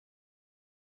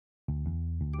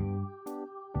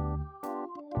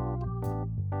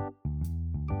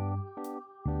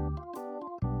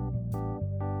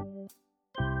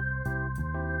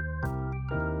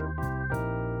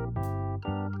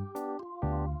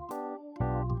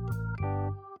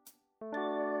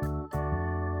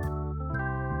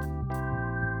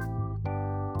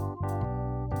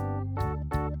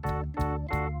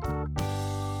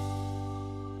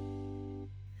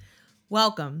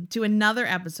Welcome to another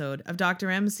episode of Dr.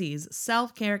 MC's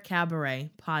Self-Care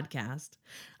Cabaret podcast.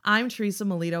 I'm Teresa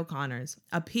Melito Connors,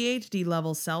 a PhD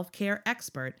level self-care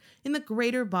expert in the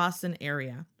greater Boston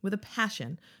area with a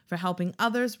passion for helping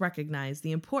others recognize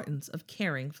the importance of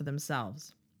caring for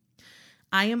themselves.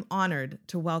 I am honored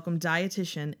to welcome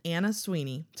dietitian Anna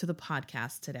Sweeney to the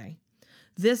podcast today.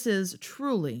 This is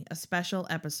truly a special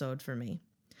episode for me.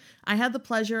 I had the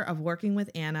pleasure of working with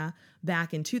Anna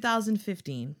back in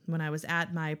 2015 when I was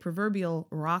at my proverbial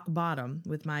rock bottom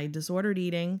with my disordered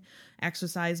eating,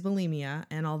 exercise bulimia,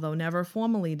 and although never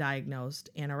formally diagnosed,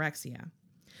 anorexia.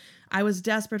 I was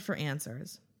desperate for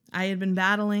answers. I had been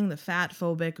battling the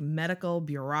fat-phobic medical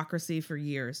bureaucracy for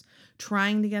years,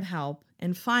 trying to get help,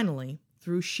 and finally,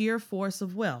 through sheer force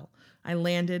of will, I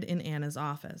landed in Anna's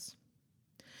office.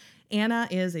 Anna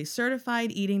is a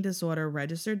certified eating disorder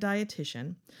registered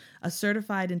dietitian, a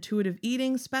certified intuitive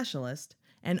eating specialist,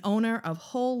 and owner of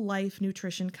Whole Life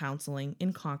Nutrition Counseling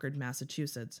in Concord,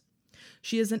 Massachusetts.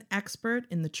 She is an expert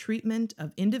in the treatment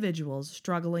of individuals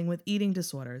struggling with eating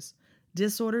disorders,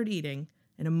 disordered eating,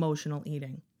 and emotional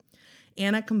eating.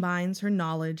 Anna combines her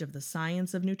knowledge of the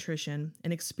science of nutrition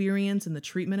and experience in the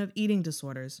treatment of eating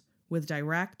disorders with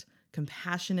direct,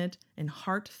 compassionate, and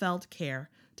heartfelt care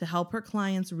to help her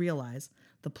clients realize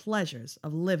the pleasures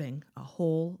of living a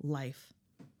whole life.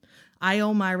 I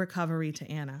owe my recovery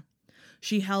to Anna.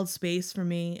 She held space for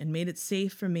me and made it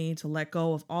safe for me to let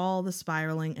go of all the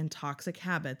spiraling and toxic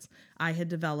habits I had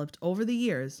developed over the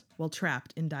years while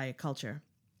trapped in diet culture.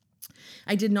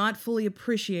 I did not fully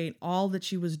appreciate all that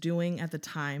she was doing at the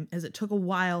time, as it took a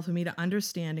while for me to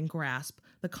understand and grasp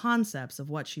the concepts of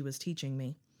what she was teaching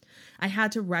me. I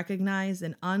had to recognize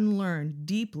and unlearn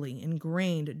deeply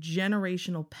ingrained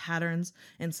generational patterns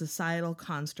and societal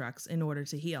constructs in order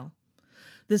to heal.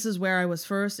 This is where I was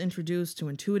first introduced to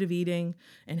intuitive eating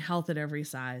and health at every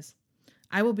size.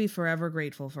 I will be forever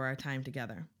grateful for our time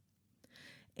together.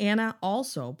 Anna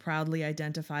also proudly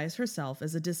identifies herself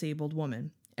as a disabled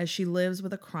woman, as she lives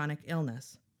with a chronic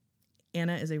illness.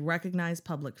 Anna is a recognized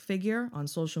public figure on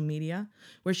social media,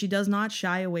 where she does not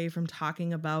shy away from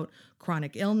talking about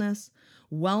chronic illness,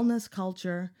 wellness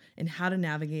culture, and how to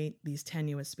navigate these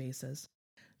tenuous spaces.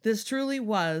 This truly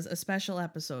was a special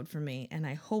episode for me, and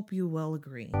I hope you will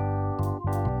agree.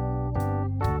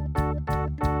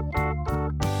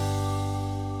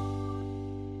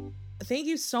 Thank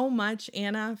you so much,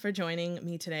 Anna, for joining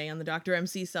me today on the Dr.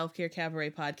 MC Self-Care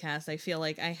Cabaret podcast. I feel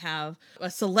like I have a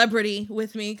celebrity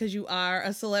with me because you are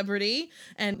a celebrity,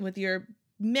 and with your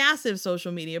massive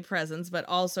social media presence, but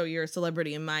also your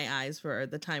celebrity in my eyes for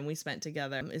the time we spent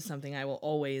together is something I will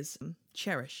always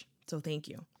cherish. So thank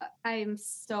you. I'm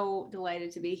so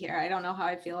delighted to be here. I don't know how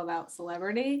I feel about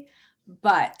celebrity,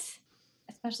 but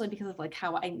especially because of like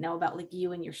how I know about like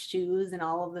you and your shoes and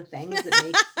all of the things that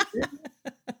make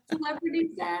celebrity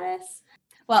status.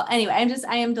 Well, anyway,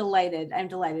 I am delighted. I'm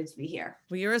delighted to be here.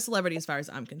 Well, you're a celebrity as far as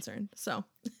I'm concerned. So,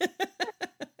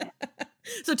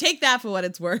 so take that for what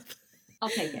it's worth. I'll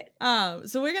take it.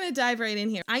 So we're going to dive right in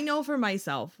here. I know for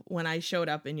myself, when I showed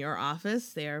up in your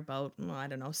office there about,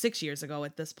 6 years ago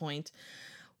at this point,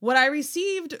 what I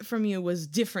received from you was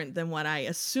different than what I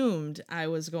assumed I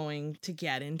was going to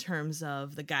get in terms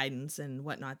of the guidance and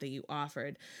whatnot that you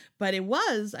offered. But it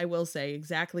was, I will say,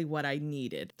 exactly what I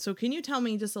needed. So can you tell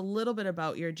me just a little bit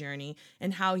about your journey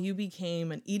and how you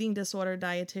became an eating disorder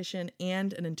dietitian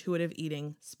and an intuitive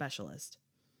eating specialist?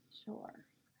 Sure.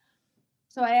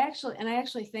 So I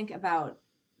actually think about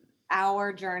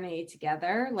our journey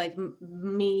together, like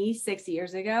me 6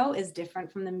 years ago is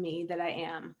different from the me that I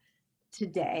am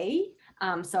today.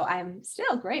 So I'm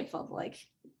still grateful, like,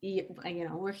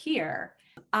 we're here.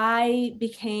 I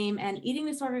became an eating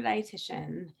disorder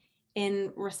dietitian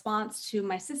in response to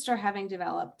my sister having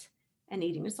developed an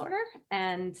eating disorder.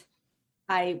 And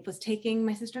I was taking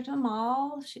my sister to the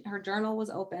mall. Her journal was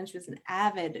open. She was an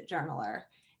avid journaler.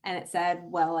 And it said,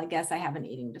 well, I guess I have an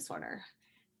eating disorder.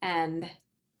 And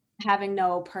having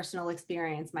no personal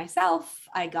experience myself,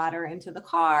 I got her into the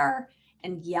car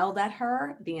and yelled at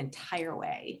her the entire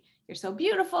way. You're so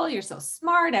beautiful. You're so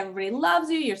smart. Everybody loves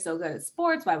you. You're so good at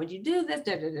sports. Why would you do this?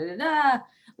 Da, da, da, da, da.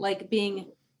 Like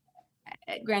being,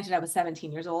 granted, I was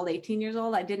 17 years old, 18 years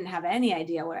old. I didn't have any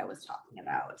idea what I was talking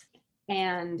about.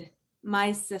 And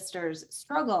my sister's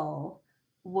struggle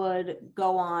would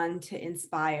go on to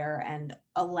inspire and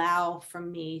allow for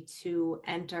me to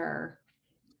enter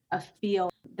a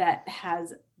field that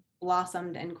has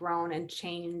blossomed and grown and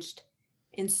changed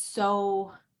in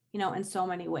so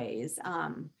many ways.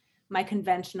 My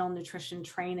conventional nutrition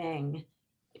training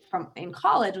in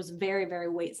college was very, very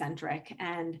weight centric.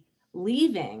 And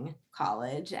leaving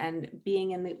college and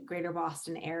being in the greater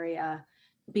Boston area,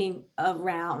 being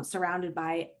surrounded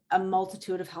by a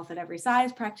multitude of health at every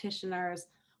size practitioners,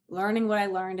 learning what I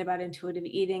learned about intuitive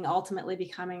eating, ultimately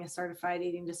becoming a certified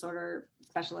eating disorder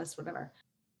specialist, whatever.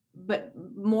 But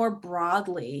more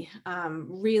broadly,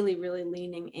 really, really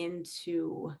leaning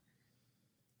into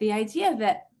the idea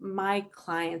that my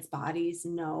clients' bodies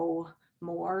know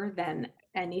more than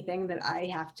anything that I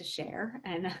have to share.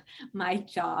 And my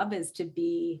job is to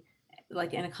be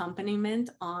like an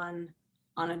accompaniment on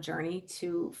a journey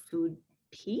to food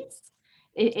peace.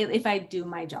 If I do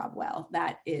my job well,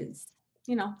 that is,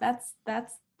 that's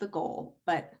the goal.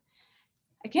 But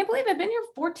I can't believe I've been here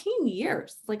 14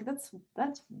 years. Like that's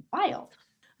wild.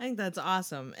 I think that's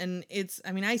awesome. And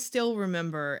I still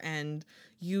remember and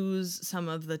use some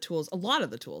of the tools, a lot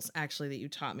of the tools actually that you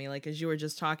taught me. Like as you were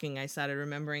just talking, I started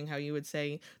remembering how you would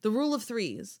say the rule of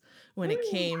threes when it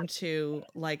came to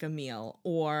like a meal,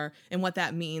 and what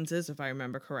that means is, if I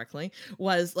remember correctly,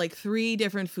 was like 3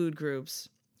 different food groups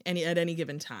at any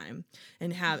given time,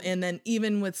 and then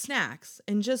even with snacks,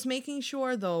 and just making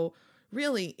sure though,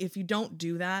 really, if you don't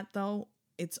do that though,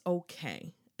 it's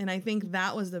okay. And I think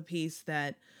that was the piece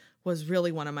that was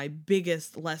really one of my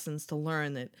biggest lessons to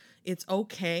learn, that it's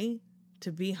okay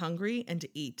to be hungry and to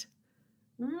eat.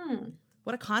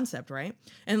 What a concept, right?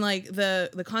 And like the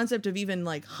concept of even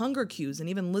like hunger cues and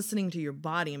even listening to your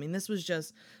body. I mean, this was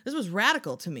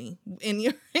radical to me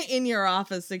in your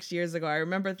office 6 years ago. I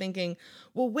remember thinking,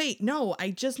 well, wait, no, I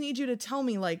just need you to tell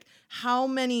me like how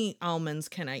many almonds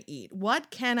can I eat?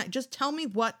 Just tell me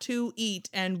what to eat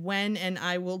and when, and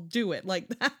I will do it.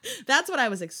 Like that's what I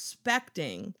was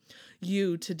expecting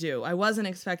you to do. I wasn't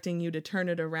expecting you to turn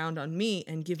it around on me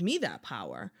and give me that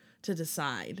power to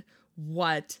decide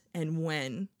what and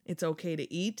when it's okay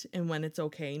to eat and when it's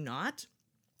okay not,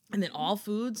 and that all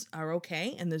foods are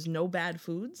okay and there's no bad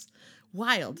foods.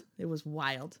 Wild. It was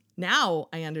wild. Now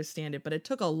I understand it, but it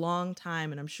took a long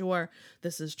time, and I'm sure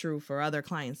this is true for other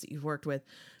clients that you've worked with.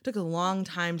 It took a long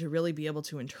time to really be able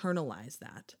to internalize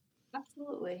that.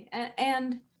 Absolutely.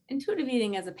 And intuitive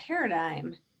eating as a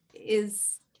paradigm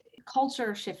is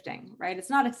culture shifting, right? It's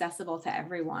not accessible to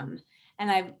everyone. And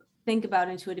I think about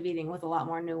intuitive eating with a lot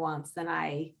more nuance than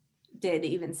I did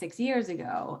even 6 years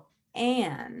ago.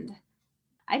 And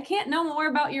I can't know more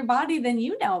about your body than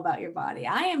you know about your body.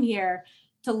 I am here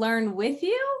to learn with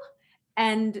you.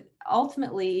 And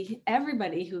ultimately,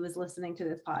 everybody who is listening to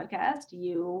this podcast,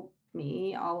 you,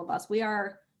 me, all of us, we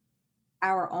are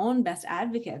our own best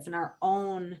advocates and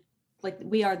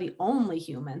we are the only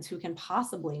humans who can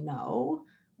possibly know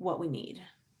what we need.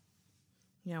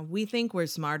 Yeah, we think we're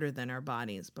smarter than our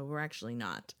bodies, but we're actually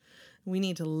not. We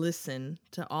need to listen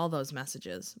to all those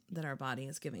messages that our body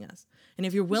is giving us. And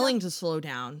if you're willing to slow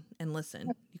down and listen,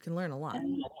 you can learn a lot.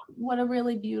 And what a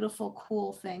really beautiful,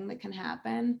 cool thing that can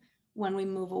happen when we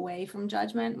move away from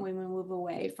judgment, when we move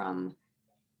away from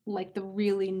like the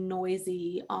really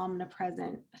noisy,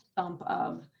 omnipresent thump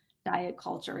of diet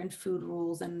culture and food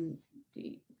rules and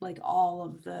like all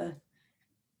of the,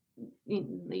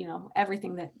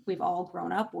 everything that we've all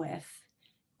grown up with,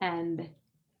 and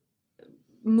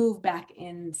move back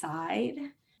inside.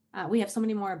 We have so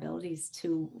many more abilities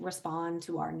to respond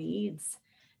to our needs,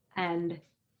 and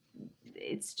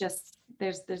it's just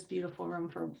there's beautiful room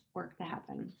for work to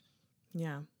happen.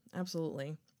 Yeah,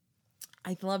 absolutely.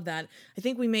 I love that. I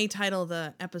think we may title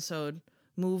the episode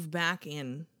 "Move Back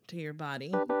In to Your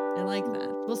Body." I like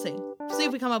that. We'll see. See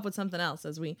if we come up with something else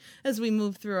as we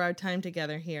move through our time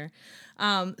together here.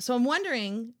 So I'm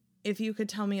wondering if you could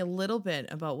tell me a little bit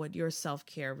about what your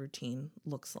self-care routine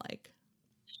looks like.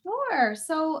 Sure.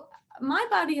 So my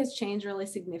body has changed really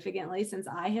significantly since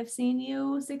I have seen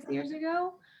you 6 years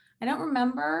ago. I don't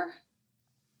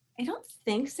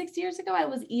think 6 years ago I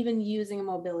was even using a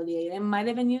mobility aid. I might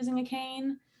have been using a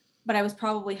cane, but I was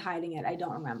probably hiding it. I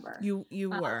don't remember. You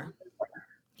were.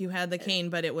 You had the cane,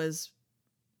 but it was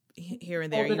here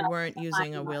and there. You weren't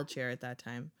using a wheelchair at that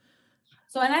time.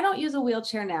 So, and I don't use a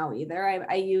wheelchair now either.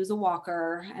 I use a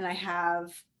walker, and I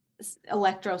have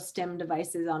electro stim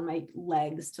devices on my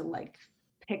legs to like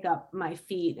pick up my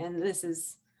feet. And this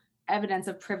is evidence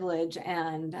of privilege.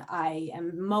 And I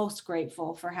am most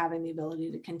grateful for having the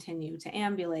ability to continue to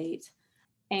ambulate.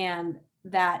 And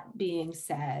that being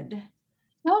said,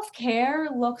 self-care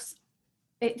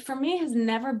for me has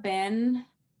never been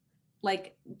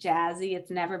like jazzy. It's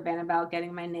never been about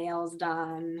getting my nails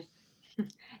done.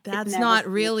 That's not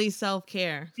really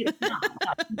self-care.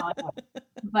 No.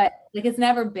 But like it's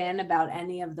never been about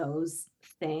any of those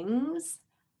things.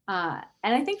 And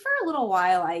I think for a little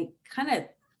while I kind of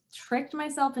tricked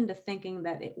myself into thinking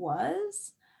that it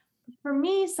was. For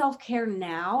me, self-care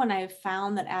now, and I've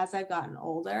found that as I've gotten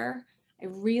older, I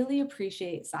really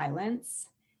appreciate silence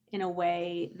in a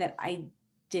way that I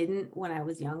didn't when I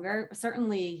was younger.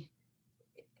 Certainly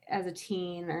as a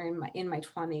teen or in my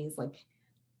 20s, like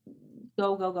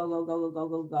go, go, go, go, go, go, go,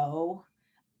 go, go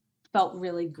felt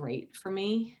really great for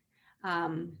me.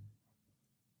 Um,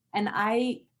 and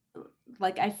I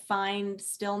find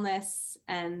stillness,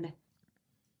 and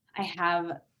I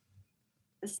have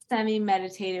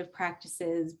semi-meditative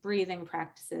practices, breathing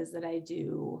practices that I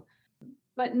do,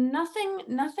 but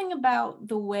nothing about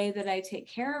the way that I take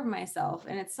care of myself.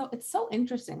 And it's so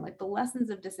interesting. Like the lessons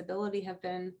of disability have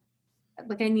been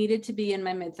like I needed to be in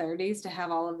my mid 30s to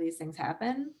have all of these things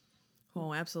happen.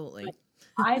 Oh, absolutely. But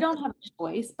I don't have a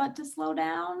choice but to slow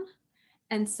down.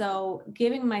 And so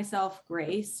giving myself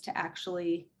grace to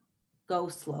actually go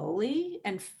slowly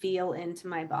and feel into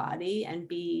my body and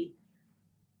be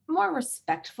more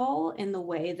respectful in the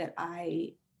way that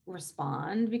I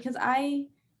respond, because I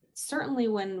certainly,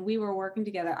 when we were working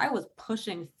together, I was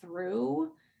pushing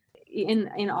through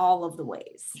in all of the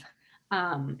ways,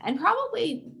 and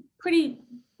probably pretty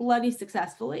bloody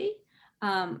successfully.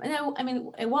 And I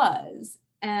mean, it was.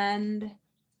 And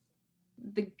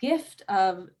the gift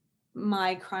of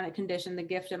my chronic condition, the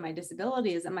gift of my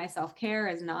disability, is that my self care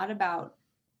is not about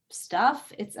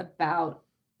stuff. It's about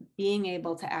being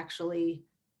able to actually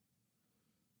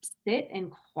sit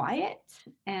in quiet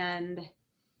and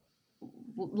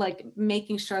like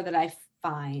making sure that I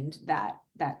find that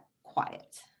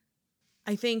quiet.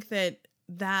 I think that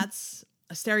that's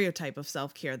a stereotype of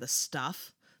self-care, the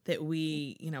stuff that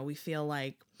we feel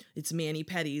like it's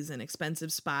mani-pedis and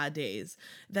expensive spa days.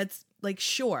 That's like,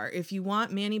 sure, if you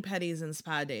want mani-pedis and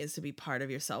spa days to be part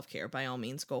of your self-care, by all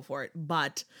means go for it,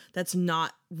 but that's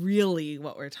not really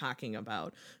what we're talking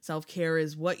about. Self-care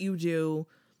is what you do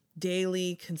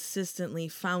daily, consistently,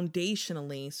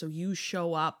 foundationally, so you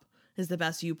show up as the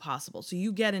best you possible. So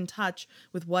you get in touch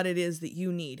with what it is that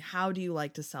you need. How do you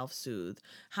like to self-soothe?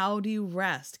 How do you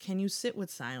rest? Can you sit with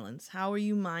silence? How are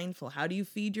you mindful? How do you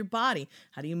feed your body?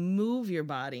 How do you move your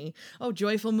body? Oh,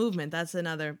 joyful movement. That's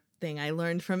another thing I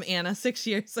learned from Anna 6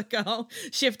 years ago,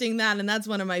 shifting that. And that's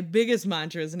one of my biggest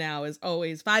mantras now is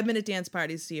always 5-minute dance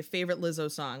parties to your favorite Lizzo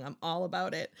song. I'm all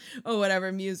about it. Or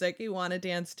whatever music you want to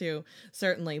dance to,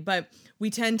 certainly. But we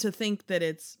tend to think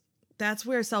that that's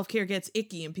where self-care gets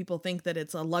icky, and people think that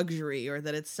it's a luxury or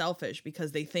that it's selfish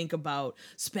because they think about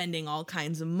spending all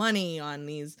kinds of money on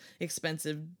these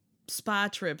expensive spa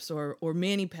trips or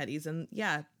mani-pedis. And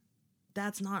yeah,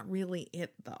 that's not really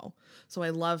it though. So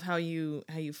I love how you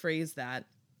phrase that,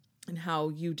 and how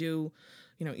you do,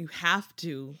 you have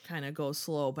to kind of go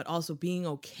slow, but also being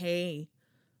okay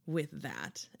with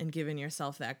that and giving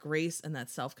yourself that grace and that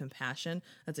self-compassion.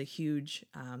 That's a huge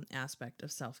aspect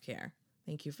of self-care.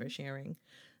 Thank you for sharing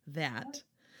that.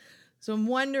 So I'm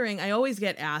wondering, I always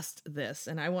get asked this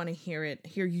and I want to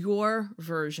hear your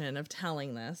version of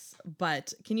telling this,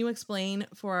 but can you explain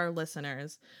for our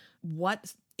listeners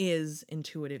what is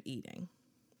intuitive eating?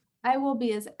 I will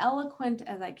be as eloquent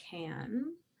as I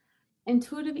can.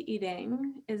 Intuitive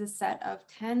eating is a set of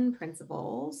 10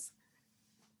 principles,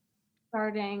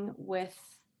 starting with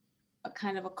a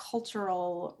kind of a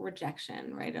cultural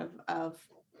rejection, right, of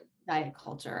diet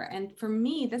culture. And for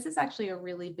me, this is actually a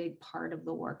really big part of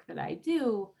the work that I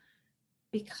do,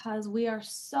 because we are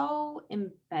so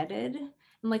embedded, and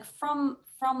like from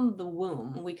the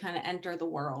womb we kind of enter the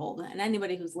world. And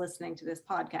anybody who's listening to this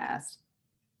podcast,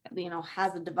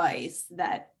 has a device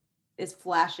that is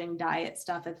flashing diet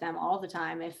stuff at them all the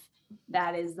time, if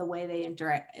that is the way they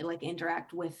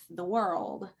interact with the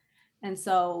world. And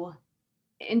so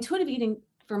intuitive eating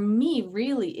for me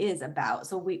really is about,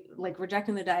 so we like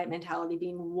rejecting the diet mentality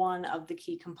being one of the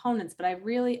key components, but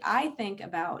I think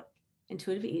about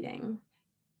intuitive eating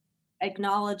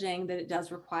acknowledging that it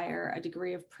does require a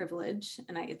degree of privilege.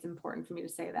 And it's important for me to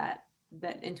say that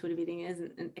intuitive eating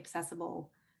isn't accessible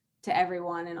to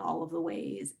everyone in all of the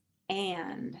ways.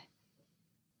 And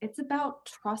it's about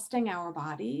trusting our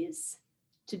bodies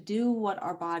to do what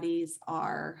our bodies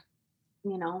are,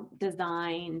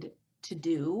 designed to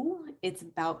do. It's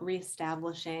about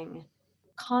reestablishing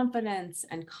confidence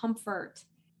and comfort,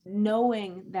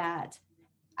 knowing that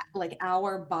like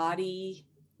our body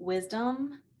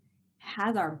wisdom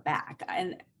has our back,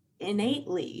 and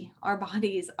innately our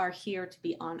bodies are here to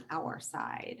be on our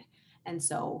side. And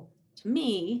so to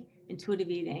me, intuitive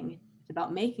eating is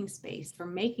about making space for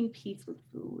making peace with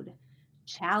food,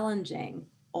 challenging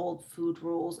old food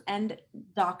rules and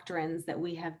doctrines that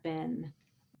we have been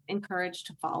encouraged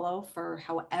to follow for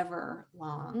however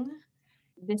long,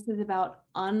 this is about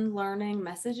unlearning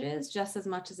messages just as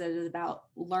much as it is about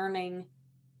learning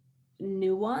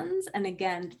new ones. And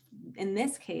again, in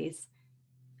this case,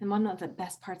 and one of the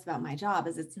best parts about my job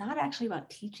is it's not actually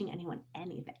about teaching anyone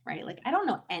anything, right? Like, I don't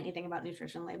know anything about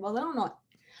nutrition labels.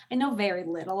 I know very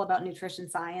little about nutrition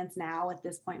science now at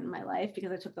this point in my life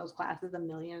because I took those classes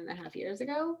 1.5 years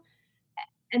ago.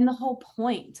 And the whole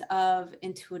point of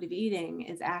intuitive eating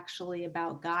is actually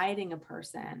about guiding a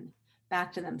person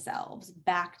back to themselves,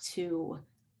 back to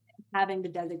having the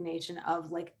designation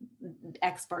of like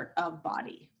expert of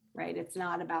body, right? It's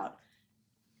not about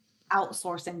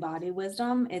outsourcing body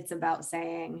wisdom. It's about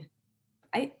saying,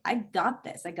 I got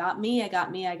this. I got me, I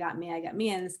got me, I got me, I got me.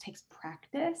 And this takes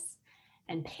practice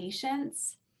and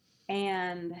patience.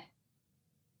 And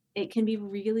it can be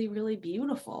really, really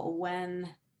beautiful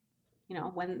when,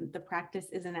 when the practice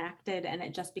is enacted and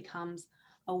it just becomes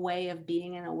a way of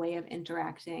being and a way of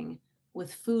interacting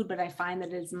with food. But I find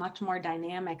that it's much more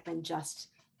dynamic than just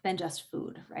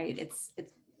food, right? It's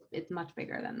much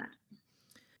bigger than that.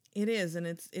 It is, and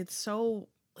it's so,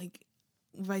 like,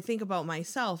 if I think about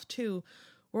myself too,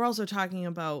 we're also talking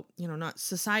about, not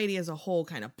society as a whole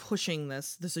kind of pushing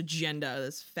this agenda,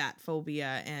 this fat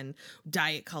phobia and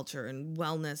diet culture and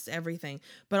wellness, everything.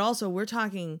 But also we're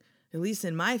talking, at least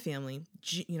in my family,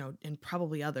 and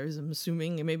probably others, I'm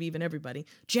assuming, and maybe even everybody,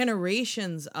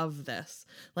 generations of this.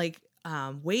 Like,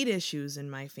 weight issues in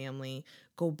my family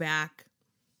go back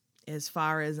as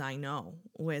far as I know,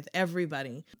 with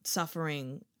everybody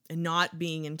suffering and not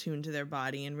being in tune to their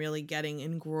body and really getting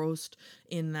engrossed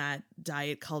in that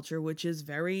diet culture, which is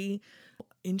very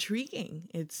intriguing.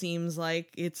 It seems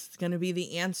like it's going to be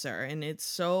the answer. And it's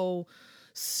so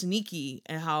sneaky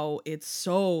how it's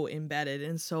so embedded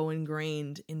and so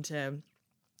ingrained into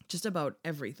just about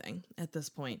everything at this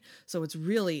point. So it's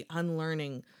really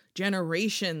unlearning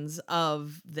generations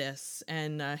of this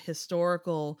and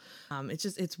historical.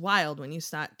 It's wild when you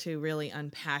start to really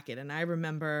unpack it. And I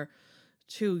remember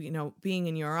too, being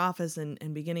in your office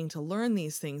and beginning to learn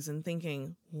these things and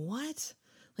thinking, what?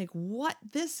 Like, what?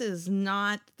 This is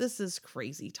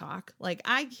crazy talk. Like,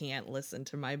 I can't listen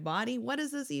to my body. What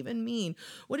does this even mean?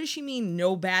 What does she mean?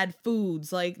 No bad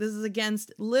foods. Like, this is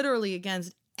literally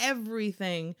against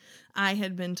everything I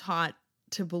had been taught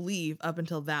to believe up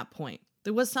until that point.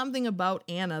 There was something about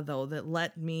Anna, though, that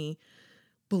let me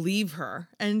believe her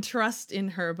and trust in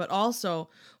her, but also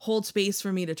hold space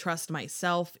for me to trust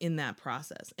myself in that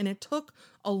process. And it took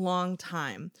a long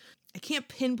time. I can't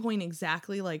pinpoint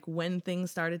exactly like when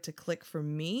things started to click for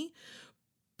me,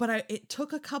 but it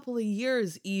took a couple of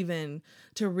years even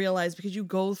to realize, because you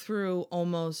go through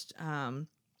almost a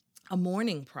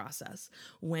mourning process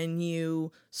when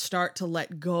you start to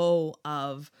let go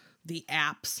of the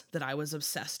apps that I was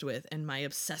obsessed with and my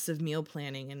obsessive meal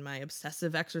planning and my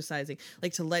obsessive exercising,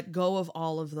 like to let go of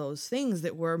all of those things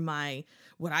that were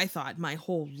what I thought my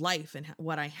whole life and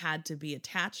what I had to be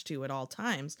attached to at all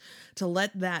times, to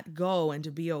let that go and to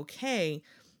be okay.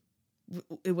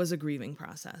 It was a grieving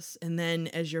process. And then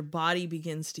as your body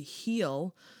begins to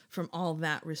heal from all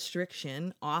that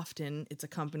restriction, often it's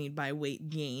accompanied by weight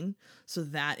gain.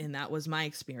 That was my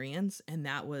experience. And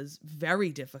that was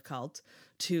very difficult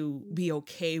to be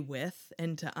okay with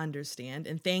and to understand.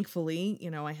 And thankfully,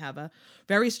 I have a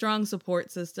very strong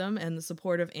support system and the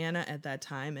support of Anna at that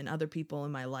time and other people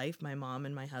in my life, my mom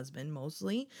and my husband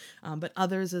mostly, but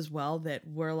others as well that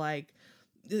were like,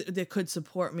 that could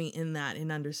support me in that,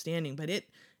 in understanding. But it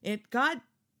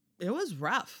was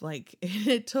rough. Like,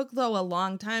 it took, though, a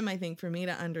long time, I think, for me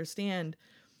to understand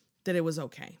that it was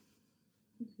okay.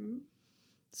 Mm-hmm.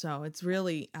 So it's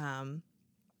really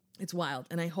it's wild,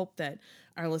 and I hope that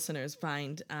our listeners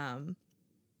find a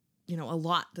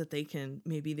lot that they can,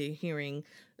 maybe they're hearing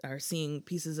or seeing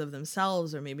pieces of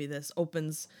themselves, or maybe this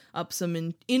opens up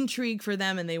some intrigue for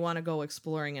them and they want to go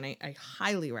exploring. And I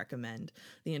highly recommend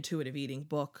the Intuitive Eating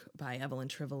book by Evelyn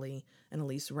Trivoli and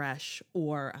Elise Resch,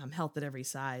 or Health at Every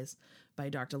Size by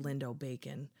Dr. Lindo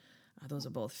Bacon. Those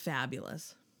are both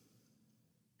fabulous.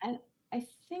 And I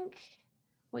think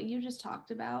what you just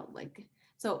talked about, like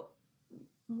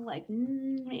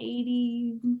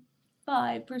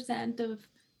 85% of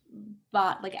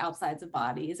like outsides of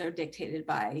bodies are dictated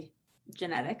by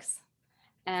genetics.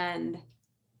 And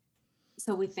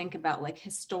so we think about like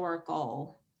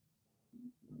historical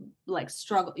like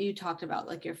struggle. You talked about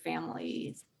like your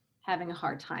families having a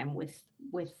hard time with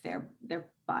their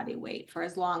body weight for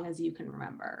as long as you can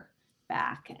remember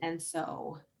back. And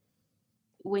so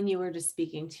when you were just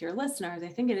speaking to your listeners, I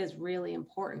think it is really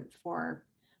important for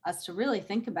us to really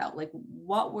think about like,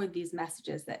 what were these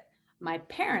messages that my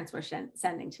parents were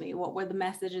sending to me? What were the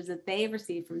messages that they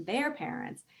received from their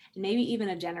parents, and maybe even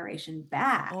a generation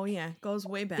back? Oh yeah, goes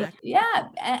way back. Yeah,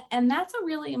 and that's a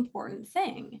really important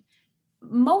thing.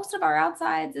 Most of our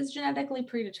outsides is genetically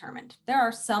predetermined. There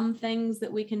are some things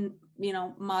that we can,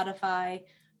 modify,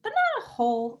 but not a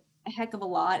whole heck of a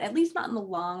lot, at least not in the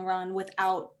long run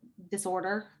without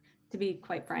disorder, to be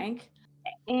quite frank.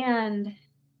 And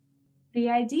the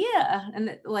idea,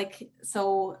 and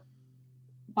so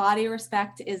Body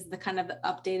Respect is the kind of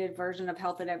updated version of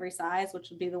Health at Every Size, which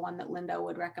would be the one that Linda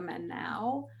would recommend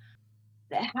now.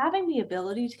 Having the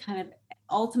ability to kind of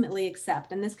ultimately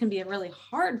accept, and this can be a really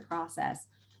hard process,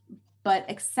 but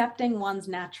accepting one's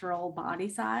natural body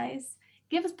size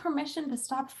gives permission to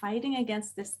stop fighting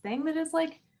against this thing that is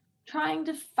like trying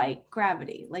to fight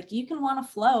gravity. Like, you can want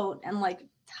to float and like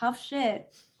tough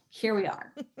shit. Here we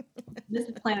are. This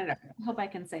is planet Earth. I hope I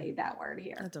can say that word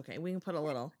here. That's okay. We'll put a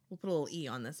little E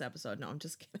on this episode. No, I'm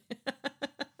just kidding.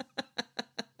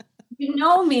 You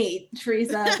know me,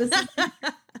 Teresa.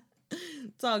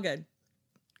 It's all good.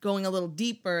 Going a little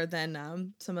deeper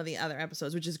than some of the other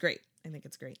episodes, which is great. I think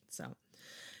it's great. So,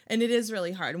 and it is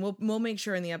really hard. And we'll make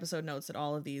sure in the episode notes that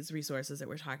all of these resources that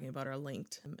we're talking about are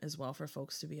linked as well for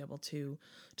folks to be able to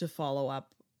follow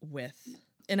up with.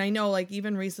 And I know, like,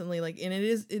 even recently, like, and it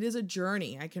is a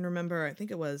journey. I can remember, I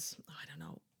think it was, I don't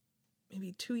know,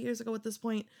 maybe 2 years ago at this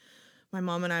point, my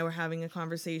mom and I were having a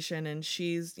conversation, and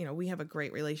she's, we have a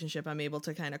great relationship. I'm able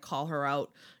to kind of call her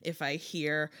out if I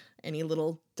hear any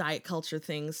little diet culture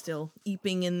things still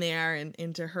eeping in there and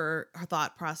into her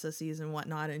thought processes and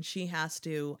whatnot. And she has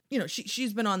to,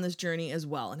 she's been on this journey as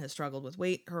well and has struggled with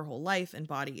weight her whole life and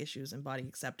body issues and body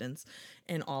acceptance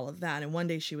and all of that. And one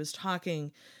day she was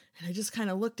talking, and I just kind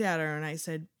of looked at her and I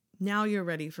said, now you're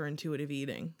ready for intuitive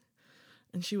eating.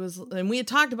 And we had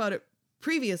talked about it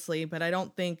previously, but I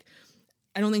don't think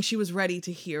she was ready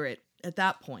to hear it at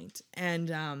that point.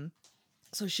 And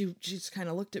so she just kind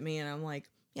of looked at me, and I'm like,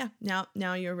 yeah,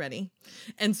 now you're ready.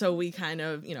 And so we kind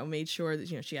of, made sure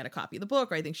that, she had a copy of the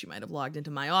book, or I think she might have logged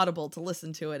into my Audible to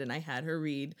listen to it. And I had her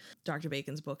read Dr.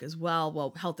 Bacon's book as well.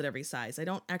 Well, Health at Every Size. I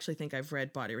don't actually think I've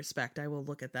read Body Respect. I will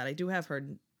look at that. I do have her,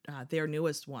 their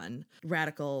newest one,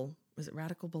 Radical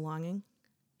Belonging?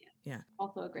 Yeah.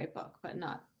 Also a great book, but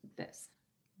not this.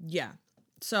 Yeah.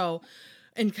 So,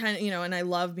 and kind of, and I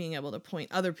love being able to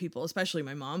point other people, especially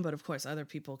my mom, but of course other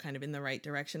people kind of in the right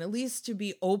direction, at least to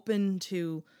be open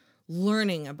to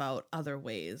learning about other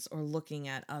ways or looking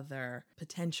at other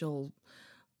potential,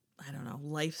 I don't know,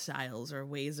 lifestyles or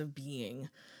ways of being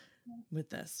with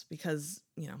this, because,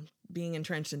 being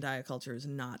entrenched in diet culture is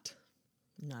not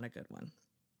a good one.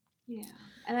 Yeah.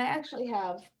 And I actually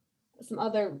have some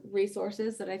other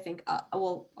resources that I think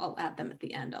I'll add them at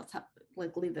the end. I'll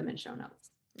leave them in show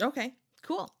notes. Okay,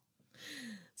 cool.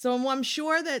 So I'm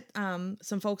sure that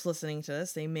some folks listening to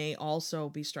this, they may also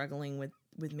be struggling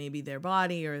with maybe their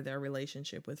body or their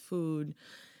relationship with food.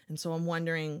 And so I'm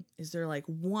wondering, is there like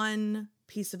one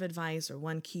piece of advice or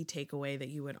one key takeaway that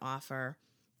you would offer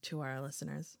to our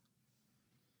listeners?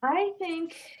 I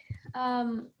think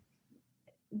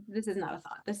this is not a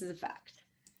thought. This is a fact.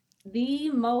 The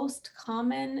most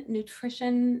common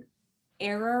nutrition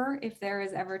error, if there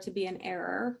is ever to be an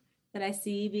error, that I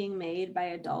see being made by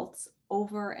adults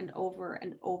over and over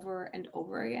and over and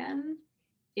over again,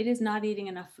 it is not eating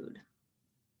enough food.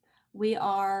 We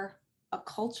are a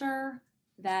culture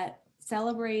that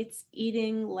celebrates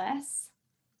eating less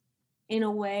in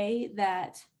a way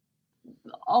that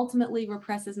ultimately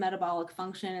represses metabolic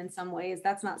function in some ways.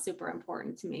 That's not super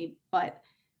important to me, but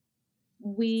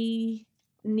we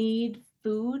need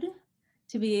food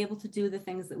to be able to do the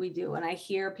things that we do. And I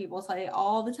hear people say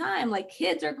all the time, like,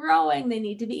 kids are growing, they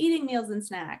need to be eating meals and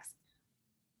snacks.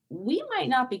 We might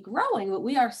not be growing, but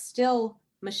we are still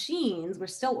machines. We're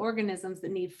still organisms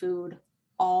that need food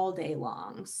all day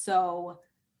long. So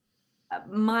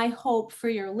my hope for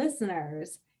your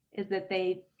listeners is that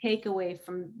they take away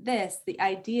from this the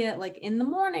idea, like, in the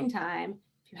morning time,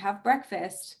 if you have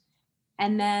breakfast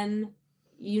and then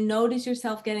you notice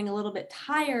yourself getting a little bit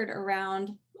tired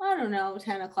around, I don't know,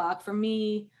 10 o'clock. For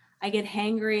me, I get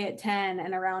hangry at 10,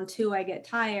 and around 2, I get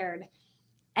tired.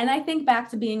 And I think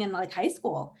back to being in like high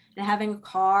school and having a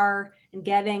car and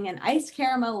getting an iced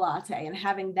caramel latte and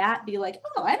having that be like,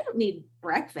 oh, I don't need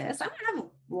breakfast. I'm gonna have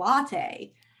a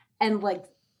latte, and like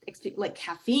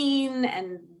caffeine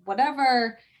and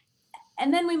whatever.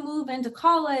 And then we move into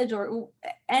college or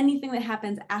anything that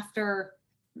happens after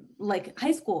like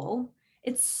high school.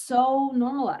 It's so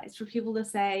normalized for people to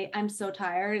say, I'm so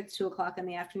tired, it's 2 o'clock in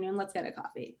the afternoon, let's get a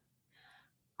coffee.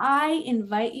 I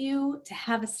invite you to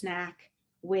have a snack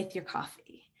with your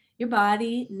coffee. your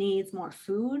body needs more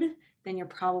food than you're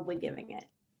probably giving it.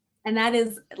 And that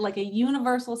is like a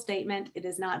universal statement. It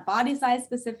is not body size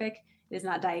specific. It is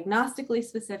not diagnostically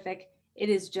specific. It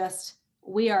is just,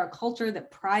 we are a culture that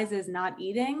prizes not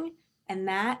eating, and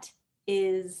that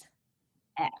is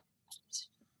F.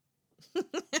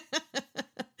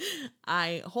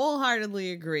 I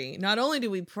wholeheartedly agree. Not only do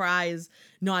we prize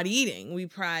not eating, we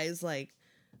prize like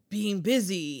being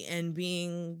busy and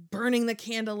burning the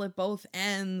candle at both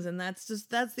ends. And that's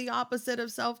the opposite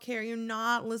of self-care. You're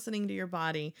not listening to your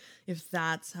body if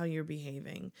that's how you're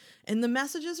behaving. And the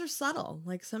messages are subtle.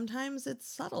 Like sometimes it's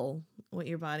subtle what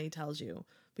your body tells you,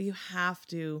 but you have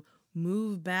to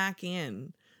move back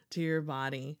in to your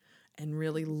body and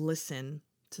really listen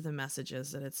to the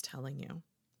messages that it's telling you.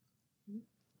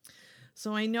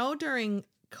 So I know during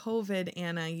COVID,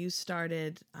 Anna, you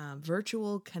started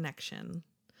Virtual Connection.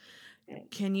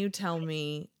 Can you tell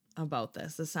me about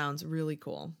this? This sounds really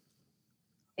cool.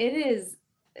 It is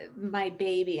my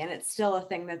baby, and it's still a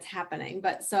thing that's happening.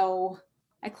 But so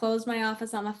I closed my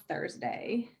office on a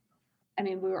Thursday. I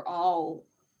mean, we were all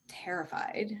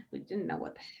terrified. We didn't know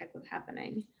what the heck was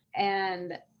happening.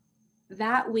 And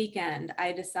that weekend,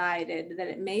 I decided that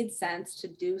it made sense to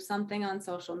do something on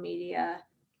social media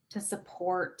to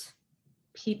support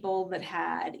people that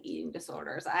had eating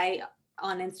disorders. I,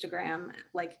 on Instagram,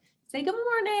 like, say good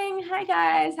morning, hi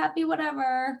guys, happy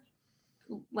whatever,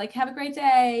 like have a great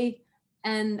day.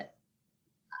 And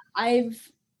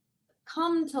I've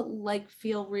come to like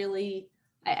feel really,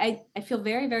 I feel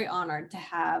very, very honored to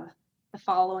have the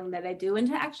following that I do and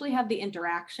to actually have the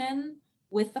interaction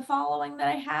with the following that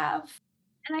I have.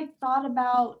 And I thought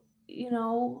about,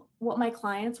 what my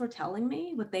clients were telling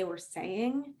me, what they were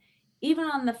saying. Even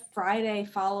on the Friday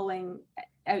following,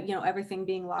 everything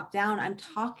being locked down, I'm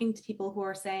talking to people who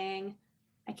are saying,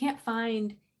 I can't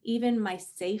find even my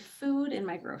safe food in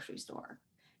my grocery store.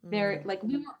 They're like,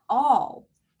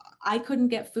 I couldn't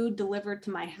get food delivered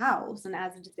to my house. And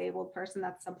as a disabled person,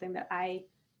 that's something that I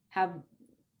have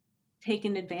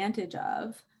taken advantage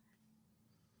of.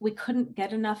 We couldn't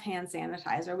get enough hand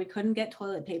sanitizer. We couldn't get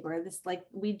toilet paper.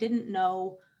 We didn't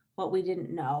know what we didn't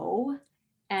know.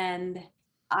 And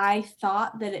I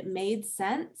thought that it made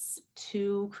sense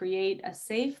to create a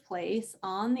safe place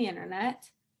on the internet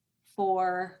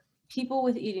for people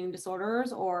with eating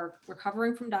disorders or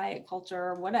recovering from diet culture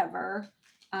or whatever,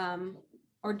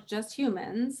 or just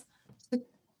humans, to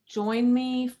join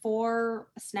me for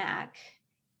a snack,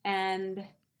 and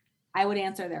I would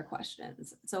answer their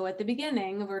questions. So at the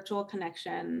beginning, Virtual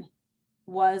Connection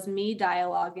was me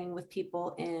dialoguing with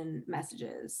people in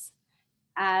messages.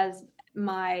 As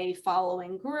my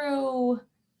following grew,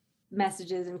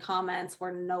 messages and comments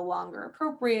were no longer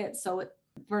appropriate. So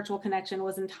Virtual Connection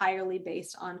was entirely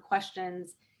based on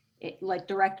questions, like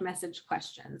direct message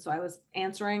questions. So I was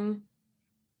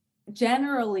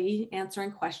generally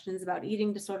answering questions about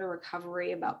eating disorder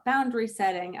recovery, about boundary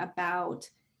setting, about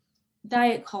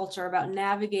diet culture, about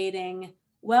navigating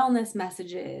wellness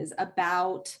messages,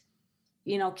 about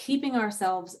keeping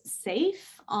ourselves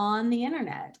safe on the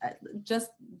internet, just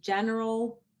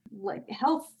general like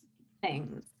health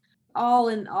things,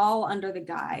 all under the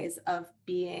guise of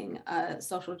being a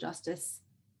social justice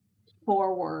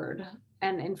forward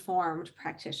and informed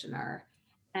practitioner,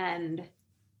 and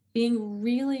being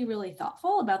really, really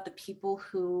thoughtful about the people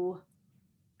who,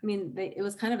 it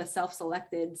was kind of a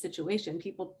self-selected situation.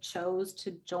 People chose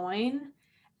to join,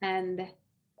 and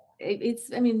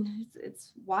it's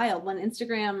wild when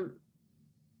Instagram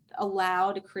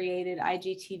created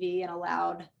IGTV and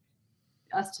allowed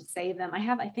us to save them.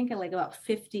 I think like about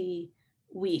 50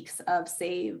 weeks of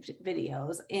saved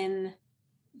videos in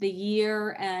the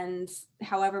year, and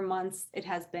however months it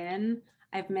has been,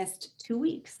 I've missed 2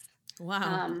 weeks.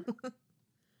 Wow.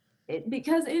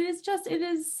 Because it's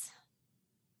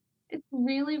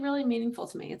really, really meaningful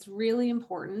to me. It's really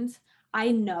important.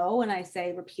 I know, and I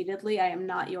say repeatedly, I am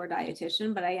not your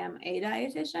dietitian, but I am a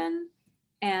dietitian.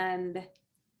 And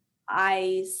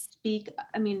I speak,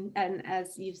 and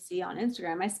as you see on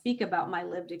Instagram, I speak about my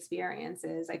lived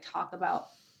experiences. I talk about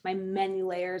my many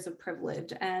layers of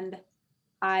privilege. And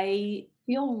I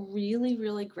feel really,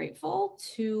 really grateful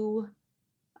to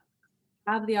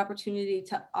have the opportunity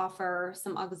to offer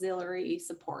some auxiliary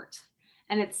support.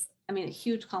 And it's, a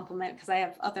huge compliment, because I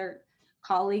have other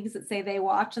colleagues that say they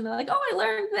watch and they're like, oh, I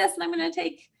learned this and I'm going to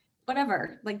take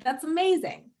whatever. Like, that's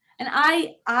amazing. And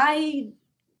I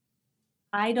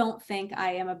don't think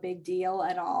I am a big deal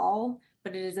at all,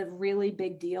 but it is a really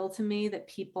big deal to me that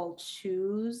people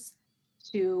choose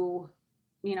to,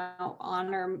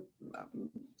 honor,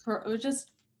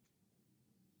 just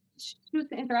choose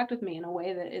to interact with me in a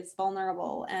way that is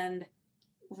vulnerable and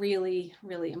really,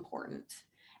 really important.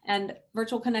 And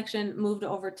Virtual Connection moved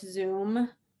over to Zoom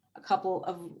a couple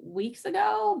of weeks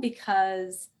ago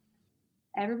because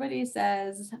everybody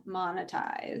says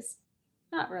monetize.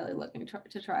 Not really looking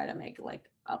to try to make like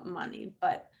up money,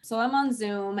 but so I'm on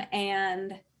Zoom,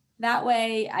 and that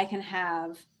way I can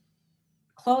have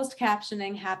closed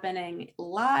captioning happening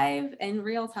live in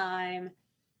real time,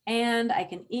 and I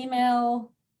can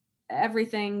email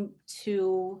everything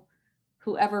to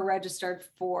whoever registered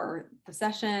for the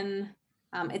session.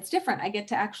 It's different. I get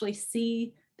to actually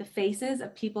see the faces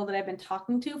of people that I've been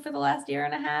talking to for the last year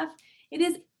and a half. It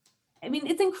is, I mean,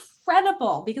 it's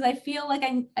incredible because I feel like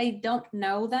I don't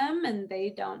know them and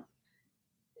they don't.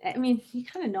 I mean, you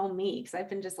kind of know me because I've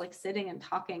been just like sitting and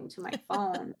talking to my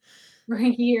phone for a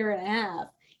year and a half,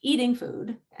 eating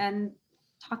food and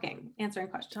talking, answering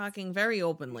questions. Talking very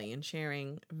openly and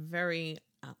sharing very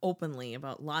openly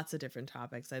about lots of different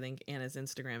topics. I think Anna's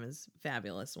Instagram is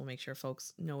fabulous. We'll make sure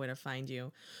folks know where to find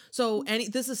you. So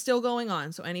this is still going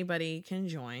on, so anybody can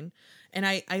join. And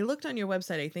I looked on your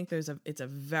website. I think it's a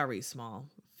very small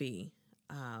fee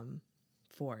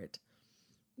for it.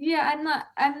 Yeah,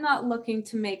 I'm not looking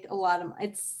to make a lot of,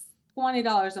 it's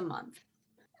 $20 a month,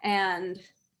 and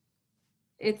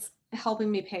it's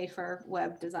helping me pay for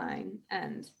web design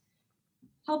and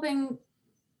helping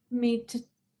me to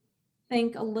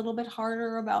think a little bit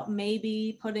harder about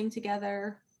maybe putting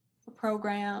together a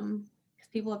program, because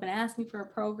people have been asking for a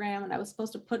program, and I was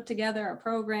supposed to put together a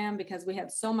program because we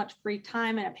had so much free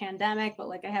time in a pandemic, but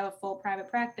like I have a full private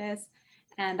practice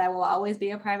and I will always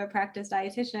be a private practice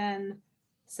dietitian.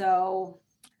 So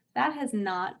that has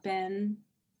not been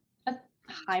a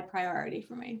high priority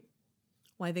for me.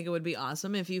 Well, I think it would be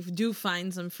awesome if you do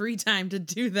find some free time to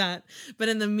do that. But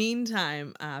in the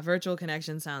meantime, Virtual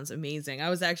Connection sounds amazing.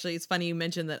 It's funny you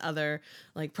mentioned that other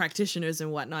like practitioners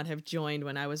and whatnot have joined.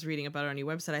 When I was reading about it on your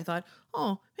website, I thought,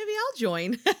 oh, maybe I'll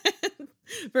join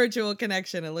Virtual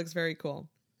Connection. It looks very cool.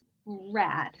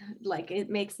 Rad. Like, it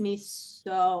makes me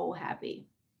so happy.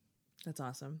 That's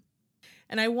awesome.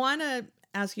 And I want to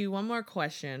ask you one more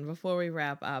question before we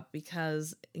wrap up,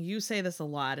 because you say this a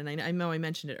lot, and I know I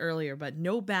mentioned it earlier, but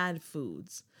no bad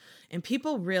foods. And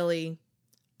people really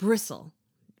bristle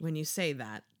when you say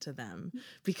that to them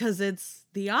because it's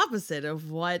the opposite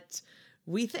of what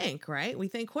we think, right? We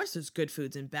think, of course, there's good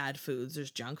foods and bad foods.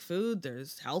 There's junk food,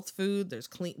 there's health food, there's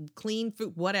clean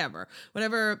food, whatever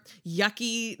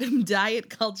yucky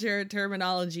diet culture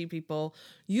terminology people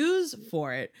use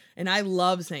for it. And I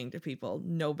love saying to people,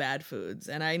 no bad foods.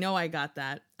 And I know I got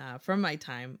that from my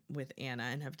time with Anna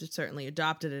and have just certainly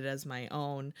adopted it as my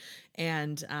own.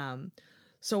 And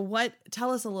so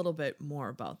tell us a little bit more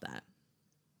about that.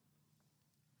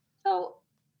 So,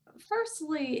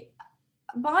 firstly,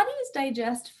 bodies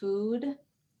digest food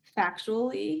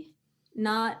factually,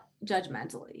 not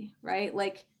judgmentally, right?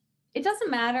 Like, it doesn't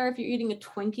matter if you're eating a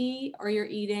Twinkie or you're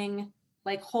eating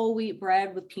like whole wheat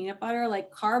bread with peanut butter.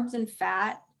 Like, carbs and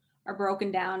fat are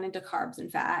broken down into carbs and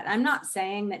fat. I'm not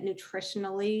saying that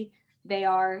nutritionally they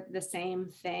are the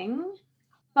same thing,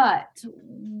 but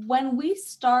when we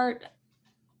start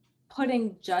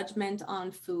putting judgment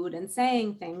on food and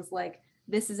saying things like,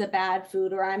 this is a bad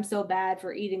food, or I'm so bad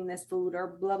for eating this food,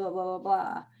 or blah, blah, blah, blah,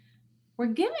 blah, we're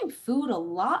giving food a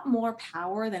lot more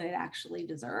power than it actually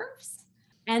deserves.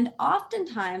 And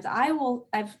oftentimes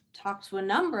I've talked to a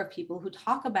number of people who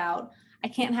talk about, I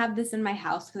can't have this in my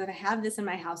house because if I have this in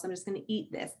my house, I'm just going to eat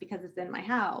this because it's in my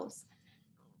house.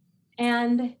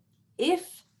 And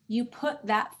if you put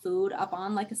that food up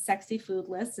on like a sexy food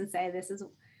list and say,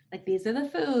 these are the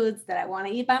foods that I want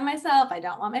to eat by myself. I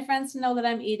don't want my friends to know that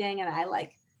I'm eating. And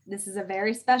this is a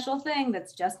very special thing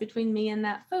that's just between me and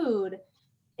that food.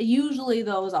 Usually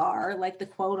those are like the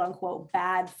quote unquote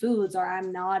bad foods, or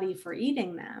I'm naughty for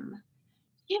eating them.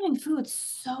 Giving food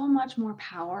so much more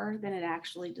power than it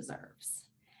actually deserves.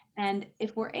 And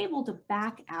if we're able to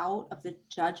back out of the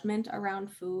judgment around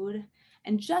food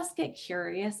and just get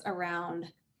curious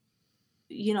around,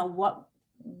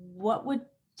 what would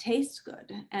taste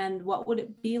good and what would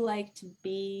it be like to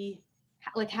be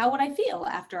like, how would I feel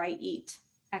after I eat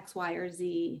X, Y, or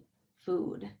Z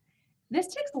food? This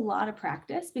takes a lot of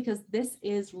practice because this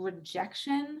is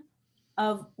rejection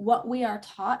of what we are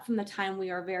taught from the time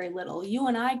we are very little. You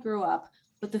and I grew up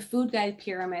with the food guide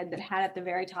pyramid that had at the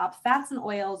very top fats and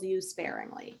oils used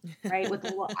sparingly, right? With the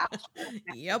little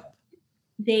Yep.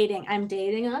 I'm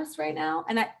dating us right now,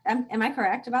 and am I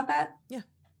correct about that? Yeah.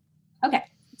 Okay.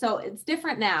 So it's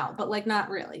different now, but like not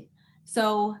really.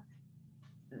 So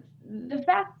the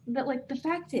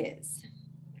fact is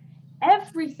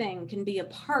everything can be a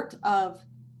part of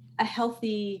a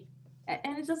healthy,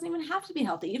 and it doesn't even have to be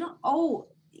healthy. You don't owe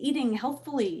eating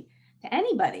healthfully to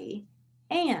anybody.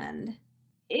 And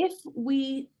if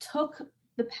we took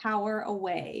the power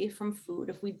away from food,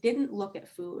 if we didn't look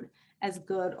at food as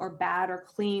good or bad or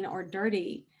clean or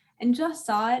dirty, and just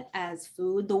saw it as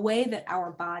food, the way that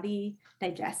our body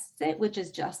digests it, which is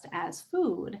just as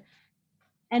food,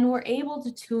 and we're able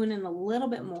to tune in a little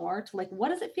bit more to like, what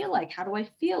does it feel like? How do I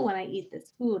feel when I eat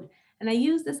this food? And I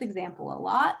use this example a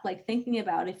lot, like thinking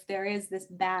about if there is this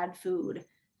bad food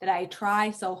that I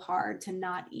try so hard to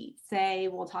not eat. Say,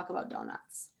 we'll talk about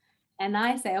donuts. And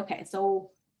I say, okay,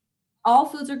 so all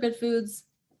foods are good foods.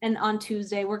 And on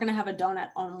Tuesday, we're going to have a donut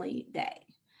only day.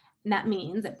 And that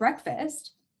means at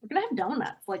breakfast, we're going to have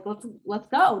donuts. Like, let's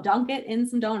go dunk it in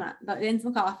some in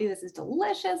some coffee. This is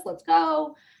delicious. Let's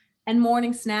go. And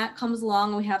morning snack comes along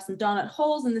and we have some donut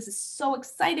holes. And this is so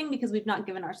exciting because we've not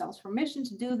given ourselves permission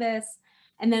to do this.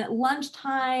 And then at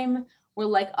lunchtime, we're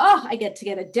like, oh, I get to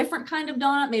get a different kind of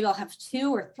donut. Maybe I'll have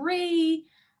 2 or 3.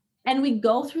 And we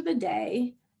go through the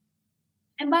day.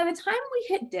 And by the time we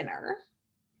hit dinner,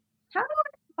 how do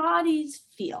our bodies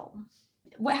feel?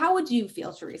 How would you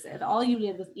feel, Teresa, if all you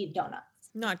did was eat donuts?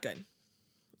 Not good.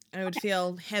 I would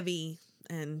feel heavy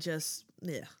and just,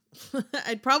 yeah.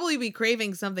 I'd probably be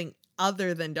craving something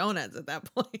other than donuts at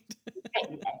that point.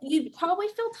 You'd probably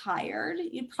feel tired.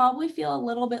 You'd probably feel a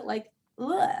little bit like,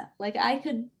 ugh, like I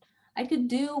could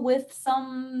do with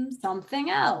something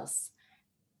else.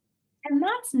 And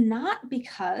that's not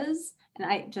because, and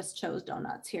I just chose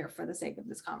donuts here for the sake of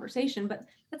this conversation, but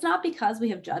that's not because we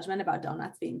have judgment about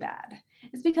donuts being bad.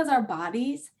 It's because our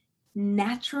bodies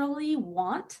naturally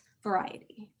want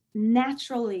variety.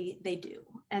 Naturally, they do.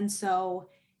 And so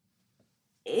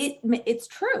it's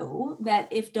true that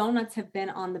if donuts have been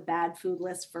on the bad food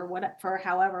list for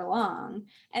however long,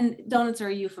 and donuts are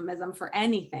a euphemism for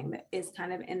anything that is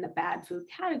kind of in the bad food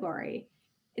category,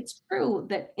 it's true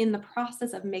that in the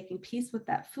process of making peace with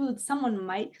that food, someone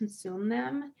might consume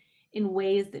them in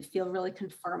ways that feel really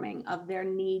confirming of their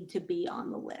need to be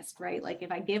on the list, right? Like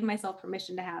if I give myself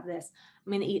permission to have this,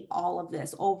 I'm going to eat all of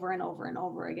this over and over and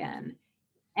over again.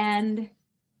 And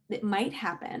it might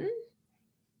happen.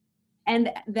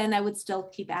 And then I would still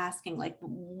keep asking, like,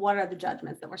 what are the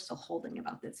judgments that we're still holding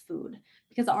about this food?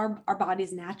 Because our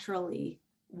bodies naturally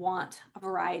want a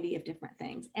variety of different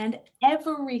things. And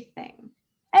everything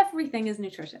is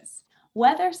nutritious.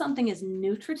 Whether something is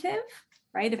nutritive,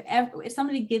 right? If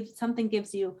something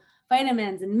gives you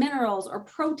vitamins and minerals or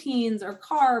proteins or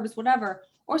carbs, whatever,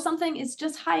 or something is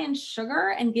just high in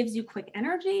sugar and gives you quick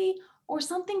energy, or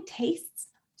something tastes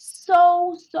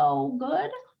so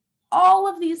good, all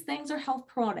of these things are health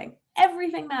promoting.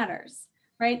 Everything matters,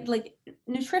 right? Like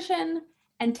nutrition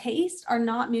and taste are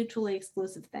not mutually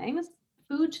exclusive things.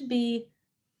 Food should be,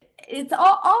 it's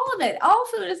all of it. All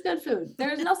food is good food.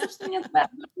 There's no such thing as bad.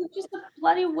 It's just a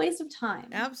bloody waste of time.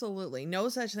 Absolutely. No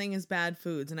such thing as bad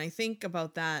foods. And I think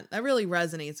about that really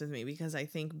resonates with me because I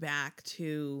think back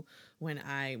to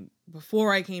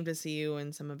before I came to see you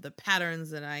and some of the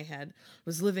patterns that I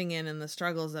was living in and the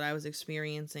struggles that I was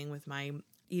experiencing with my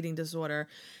eating disorder.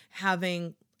 I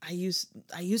used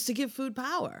to give food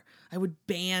power. I would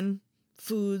ban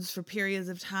foods for periods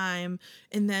of time.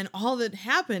 And then all that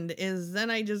happened is then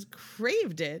I just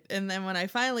craved it. And then when I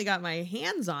finally got my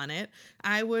hands on it,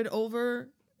 I would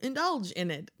overindulge in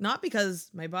it. Not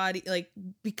because my body,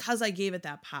 because I gave it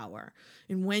that power.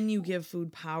 And when you give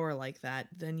food power like that,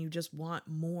 then you just want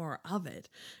more of it.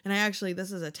 And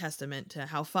this is a testament to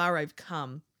how far I've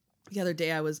come. The other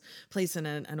day I was placing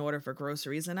an order for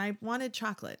groceries and I wanted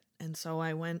chocolate. And so I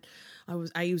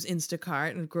use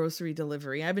Instacart and grocery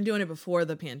delivery. I've been doing it before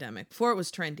the pandemic, before it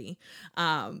was trendy.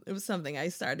 It was something I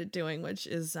started doing, which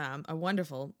is a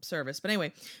wonderful service. But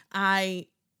anyway, I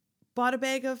bought a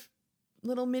bag of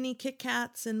little mini Kit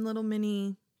Kats and little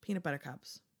mini peanut butter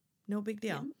cups. No big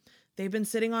deal. Yeah. They've been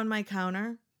sitting on my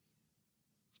counter,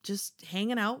 just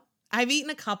hanging out. I've eaten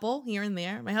a couple here and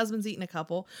there. My husband's eaten a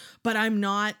couple, but I'm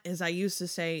not, as I used to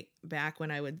say back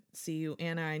when I would see you,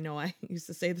 Anna, I know I used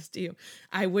to say this to you,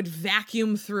 I would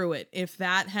vacuum through it. If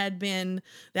that had been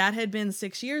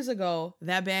 6 years ago,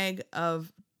 that bag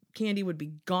of candy would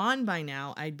be gone by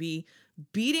now. I'd be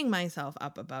beating myself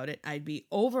up about it. I'd be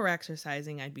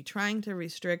over-exercising. I'd be trying to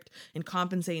restrict and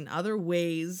compensate in other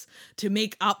ways to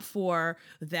make up for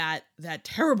that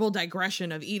terrible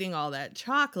digression of eating all that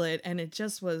chocolate. And it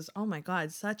just was, oh my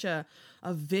God, such a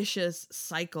vicious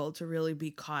cycle to really be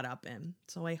caught up in.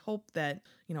 So I hope that,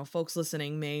 folks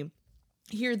listening may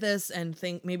hear this and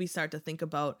maybe start to think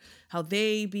about how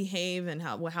they behave and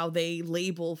how they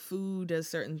label food as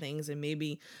certain things, and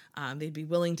maybe they'd be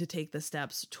willing to take the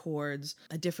steps towards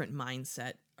a different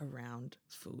mindset around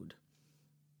food.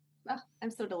 Oh, I'm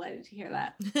so delighted to hear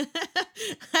that.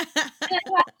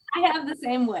 I have the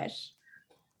same wish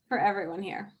for everyone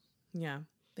here. Yeah,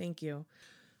 thank you.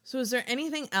 So is there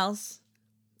anything else,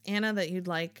 Anna, that you'd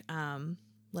like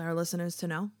our listeners to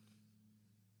know?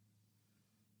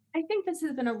 I think this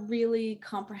has been a really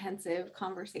comprehensive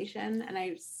conversation, and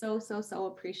I so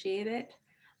appreciate it.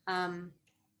 And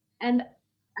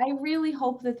I really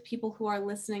hope that the people who are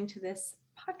listening to this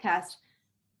podcast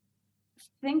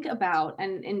think about,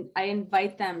 and I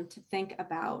invite them to think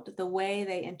about the way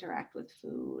they interact with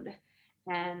food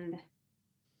and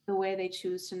the way they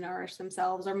choose to nourish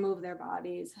themselves or move their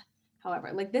bodies.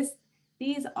 However, like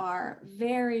these are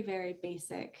very, very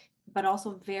basic, but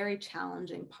also very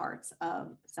challenging parts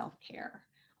of self-care.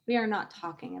 We are not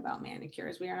talking about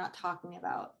manicures. We are not talking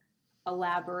about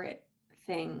elaborate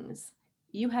things.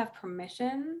 You have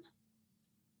permission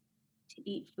to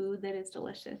eat food that is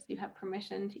delicious. You have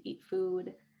permission to eat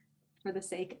food for the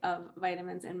sake of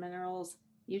vitamins and minerals.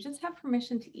 You just have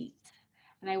permission to eat.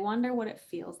 And I wonder what it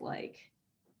feels like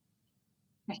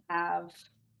to have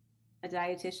a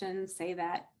dietitian say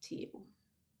that to you.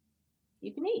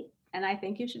 You can eat, and I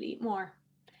think you should eat more.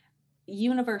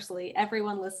 Universally,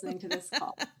 everyone listening to this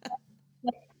call,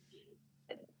 I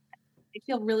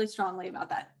feel really strongly about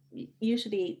that. You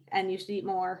should eat, and you should eat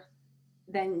more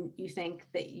than you think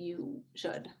that you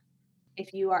should.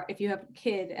 If you have a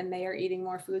kid and they are eating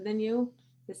more food than you,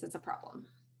 this is a problem.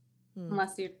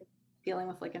 Unless you're dealing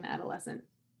with like an adolescent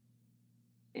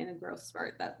in a growth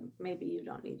spurt, that maybe you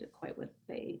don't need it quite what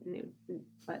they knew,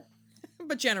 but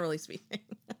generally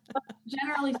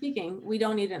speaking, we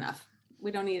don't need enough.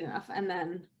 And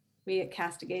then we get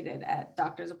castigated at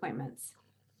doctor's appointments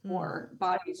for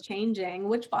bodies changing,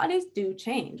 which bodies do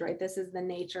change, right? This is the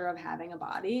nature of having a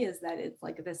body, is that it's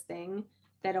like this thing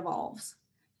that evolves,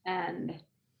 and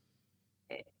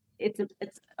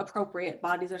it's appropriate.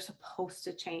 Bodies are supposed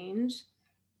to change.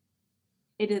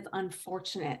 It is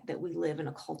unfortunate that we live in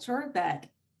a culture that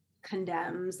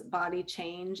condemns body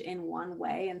change in one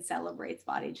way and celebrates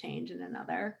body change in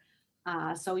another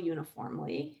so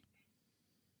uniformly.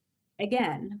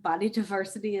 Again, body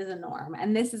diversity is a norm.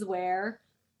 And this is where,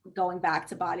 going back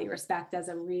to Body Respect as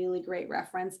a really great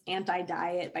reference,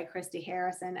 Anti-Diet by Christy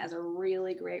Harrison as a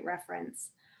really great reference.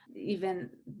 Even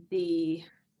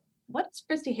what's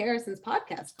Christy Harrison's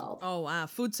podcast called? Oh, wow.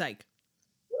 Food Psych.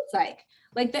 Food Psych.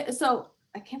 Like that. So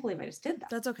I can't believe I just did that.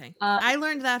 That's okay. I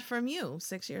learned that from you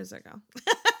 6 years ago.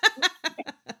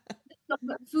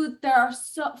 Food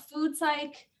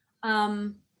Psych.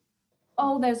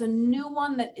 There's a new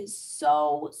one that is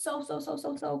so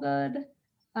good.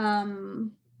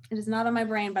 It is not on my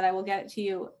brain, but I will get it to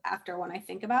you after when I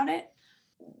think about it.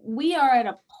 We are at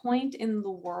a point in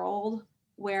the world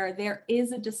where there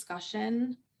is a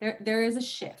discussion, there is a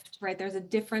shift, right? There's a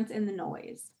difference in the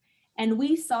noise. And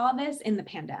we saw this in the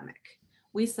pandemic.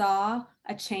 We saw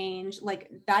a change,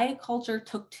 like diet culture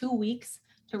took 2 weeks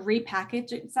to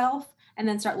repackage itself and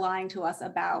then start lying to us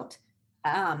about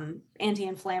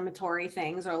anti-inflammatory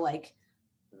things, or like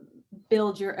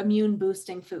build your immune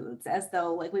boosting foods, as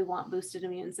though like we want boosted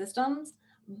immune systems.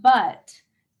 But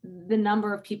the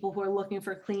number of people who are looking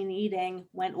for clean eating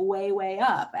went way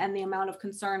up, and the amount of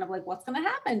concern of like, what's going to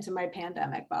happen to my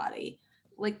pandemic body?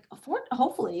 Like,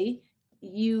 hopefully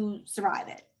you survive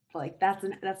it. Like that's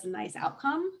a nice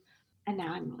outcome. And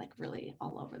now I'm like really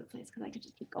all over the place because I could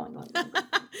just keep going.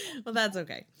 Well, that's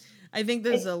okay. I think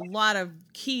there's a lot of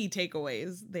key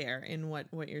takeaways there in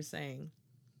what you're saying.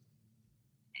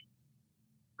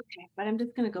 Okay, but I'm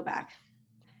just going to go back.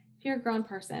 If you're a grown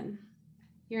person,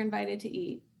 you're invited to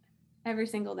eat every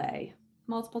single day,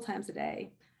 multiple times a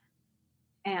day,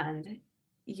 and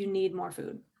you need more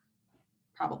food,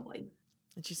 probably.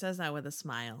 And she says that with a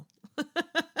smile.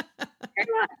 Very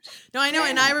much. No, I know.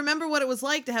 And I remember what it was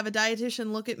like to have a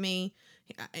dietitian look at me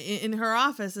in her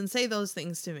office and say those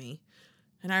things to me.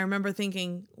 And I remember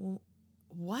thinking,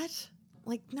 what?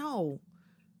 Like, no,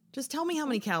 just tell me how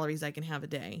many calories I can have a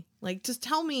day. Like, just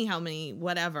tell me how many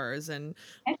whatevers. And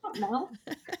I don't know.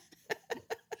 That's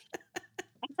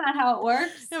not how it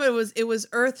works. No, but it was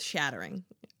earth shattering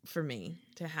for me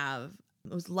to have.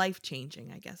 It was life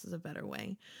changing, I guess, is a better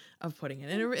way of putting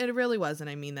it. And it really was. And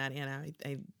I mean that, Anna.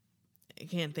 I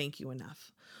can't thank you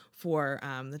enough for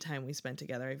the time we spent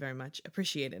together. I very much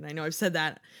appreciate it. And I know I've said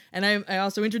that. And I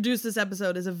also introduced this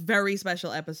episode as a very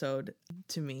special episode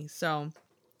to me. So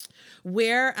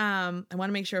Where I want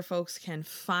to make sure folks can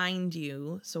find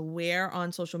you. So where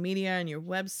on social media and your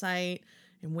website,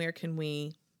 and where can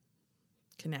we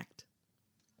connect?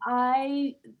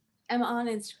 I am on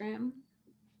Instagram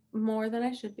more than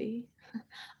I should be.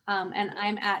 And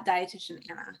I'm at Dietitian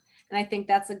Anna. And I think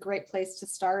that's a great place to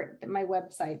start. My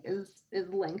website is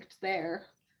linked there.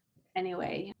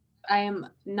 Anyway, I am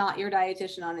not your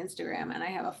dietitian on Instagram, and I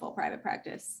have a full private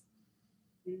practice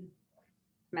in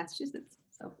Massachusetts.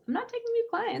 So I'm not taking new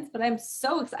clients, but I'm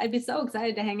so excited. I'd be so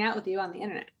excited to hang out with you on the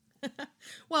internet.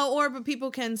 Well, but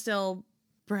people can still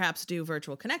perhaps do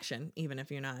virtual connection, even if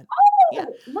you're not. Yeah.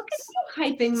 Look at you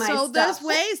hyping my stuff. So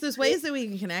there's ways that we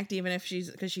can connect, even if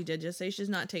because she did just say she's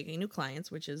not taking new clients,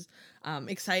 which is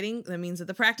exciting. That means that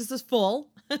the practice is full,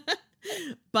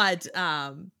 but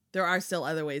there are still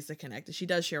other ways to connect. She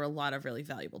does share a lot of really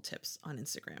valuable tips on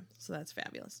Instagram, so that's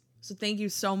fabulous. So thank you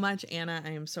so much, Anna.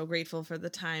 I am so grateful for the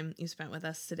time you spent with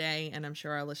us today, and I'm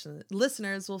sure our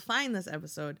listeners will find this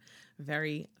episode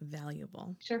very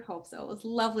valuable. Sure hope so. It was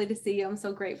lovely to see you. I'm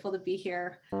so grateful to be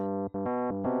here.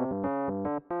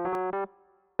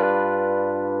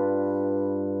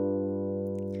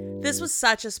 This was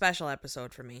such a special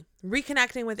episode for me.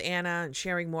 Reconnecting with Anna and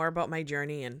sharing more about my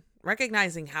journey and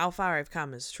recognizing how far I've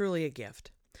come is truly a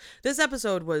gift. This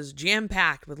episode was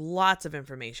jam-packed with lots of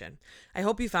information. I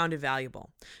hope you found it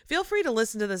valuable. Feel free to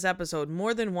listen to this episode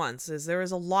more than once, as there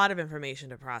is a lot of information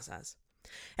to process.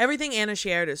 Everything Anna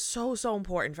shared is so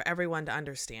important for everyone to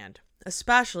understand,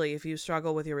 especially if you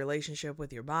struggle with your relationship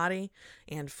with your body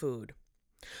and food.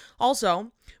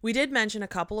 Also, we did mention a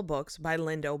couple of books by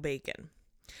Lindo Bacon.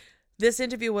 This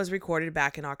interview was recorded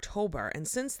back in October, and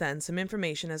since then, some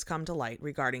information has come to light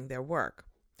regarding their work.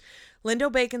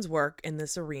 Lindo Bacon's work in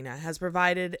this arena has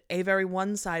provided a very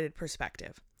one-sided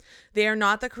perspective. They are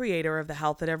not the creator of the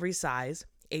Health at Every Size,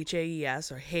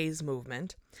 HAES or HAES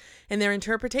movement, and their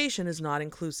interpretation is not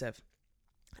inclusive.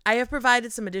 I have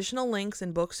provided some additional links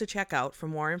and books to check out for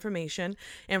more information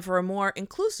and for a more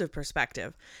inclusive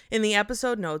perspective in the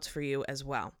episode notes for you as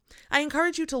well. I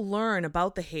encourage you to learn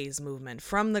about the HAES movement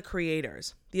from the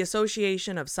creators, the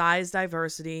Association of Size,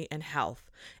 Diversity, and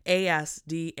Health,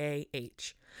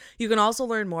 ASDAH. You can also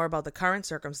learn more about the current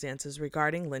circumstances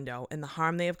regarding Lindo and the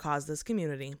harm they have caused this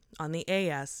community on the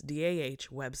ASDAH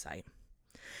website.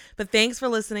 But thanks for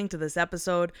listening to this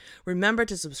episode. Remember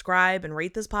to subscribe and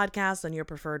rate this podcast on your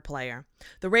preferred player.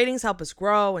 The ratings help us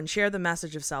grow and share the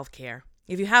message of self-care.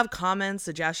 If you have comments,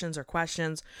 suggestions, or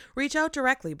questions, reach out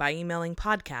directly by emailing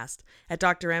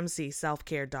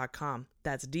podcast@drmcselfcare.com.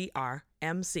 That's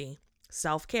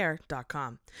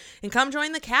drmcselfcare.com. And come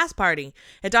join the cast party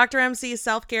at Dr. MC's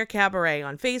Self-Care Cabaret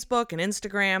on Facebook and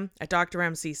Instagram at Dr.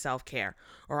 MC Self-Care,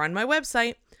 or on my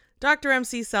website,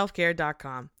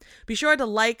 drmcselfcare.com. Be sure to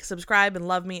like, subscribe, and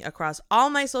love me across all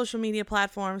my social media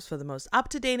platforms for the most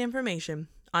up-to-date information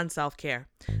on self-care.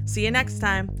 See you next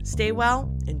time. Stay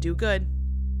well and do good.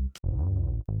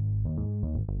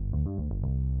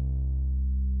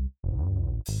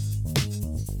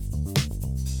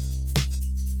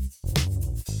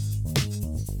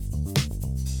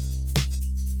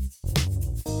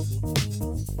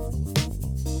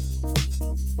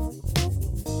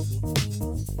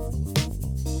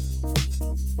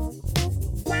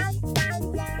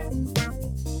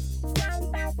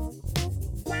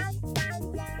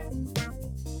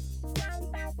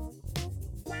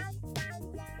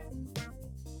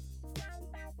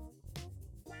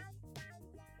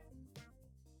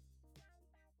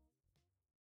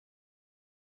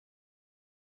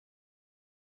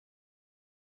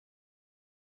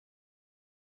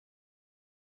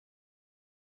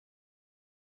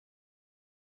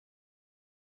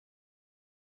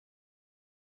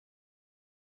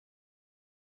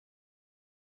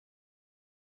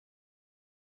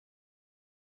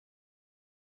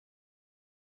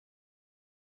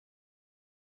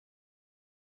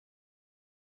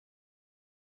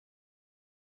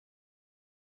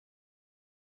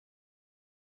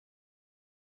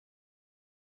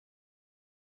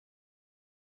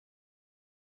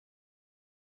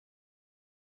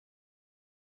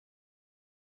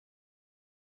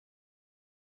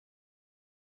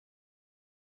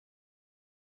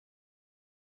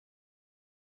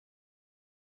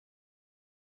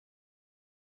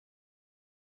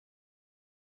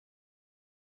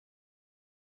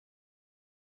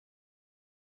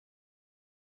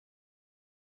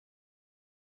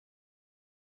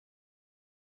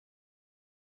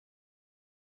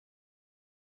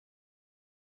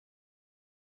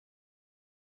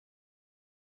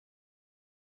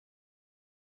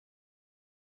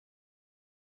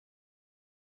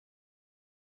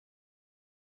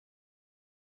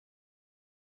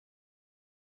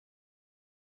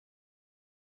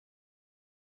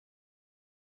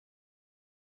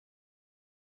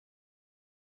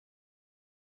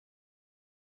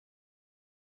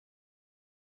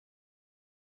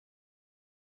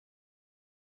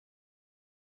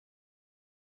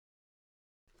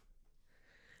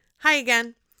 Hi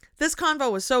again. This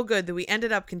convo was so good that we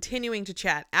ended up continuing to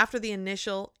chat after the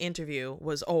initial interview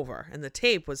was over and the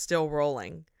tape was still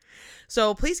rolling.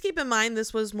 So please keep in mind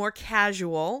this was more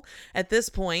casual at this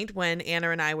point when Anna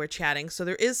and I were chatting, so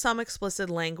there is some explicit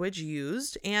language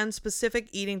used and specific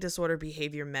eating disorder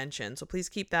behavior mentioned. So please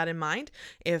keep that in mind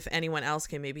if anyone else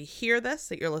can maybe hear this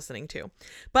that you're listening to.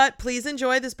 But please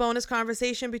enjoy this bonus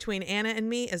conversation between Anna and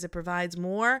me as it provides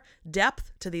more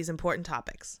depth to these important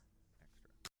topics.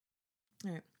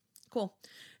 All right, cool.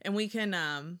 And we can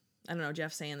I don't know,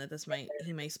 Jeff's saying that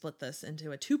he may split this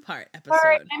into a 2-part episode.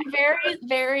 Sorry, I'm very,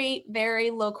 very, very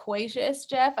loquacious,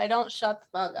 Jeff. I don't shut the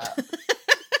fuck up.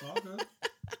 It's all good.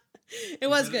 It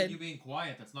was good. You being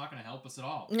quiet, that's not going to help us at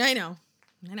all. I know.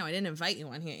 I didn't invite you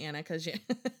on here, Anna, because you...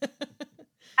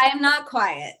 I am not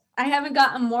quiet. I haven't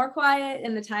gotten more quiet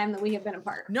in the time that we have been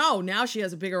apart. No, now she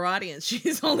has a bigger audience.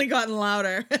 She's only gotten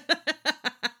louder.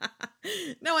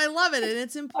 No, I love it, and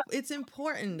it's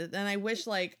important, and I wish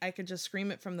like I could just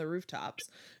scream it from the rooftops,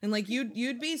 and like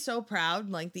you'd be so proud,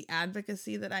 like the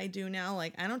advocacy that I do now.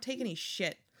 Like I don't take any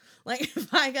shit. Like if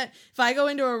I go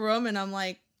into a room and I'm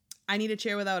like, I need a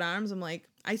chair without arms, I'm like,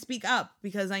 I speak up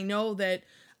because I know that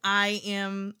I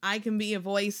can be a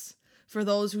voice for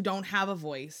those who don't have a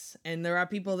voice, and there are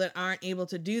people that aren't able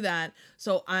to do that,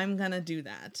 so I'm gonna do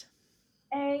that.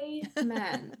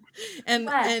 Amen. and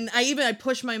I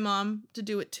pushed my mom to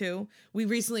do it too. We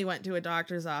recently went to a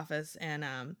doctor's office and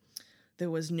there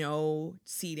was no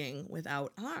seating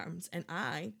without arms, and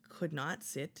I could not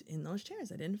sit in those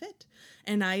chairs. I didn't fit.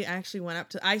 And I actually went up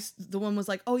to the one was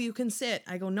like, "Oh, you can sit."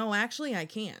 I go, "No, actually I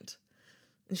can't."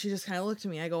 And she just kind of looked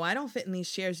at me. I go, "I don't fit in these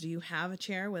chairs. Do you have a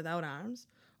chair without arms?"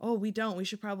 "Oh, we don't. We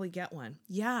should probably get one."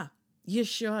 "Yeah, you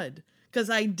should." Because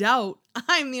I doubt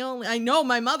I'm the only. I know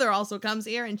my mother also comes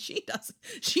here and she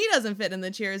doesn't fit in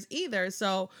the chairs either.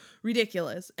 So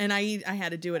ridiculous. And I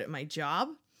had to do it at my job,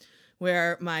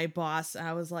 where my boss,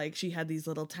 I was like, she had these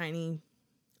little tiny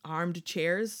armed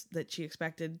chairs that she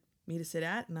expected me to sit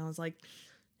at, and I was like,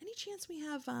 "Any chance we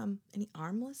have any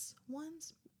armless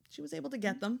ones?" She was able to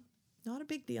get them. Not a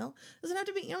big deal. Doesn't have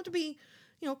to be. You don't have to be,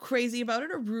 crazy about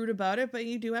it or rude about it, but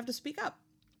you do have to speak up.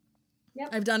 Yep.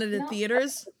 I've done it in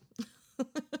theaters.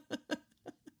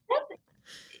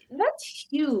 That's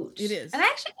huge. It is. And I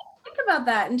actually think about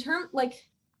that in terms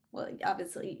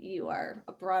obviously you are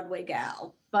a Broadway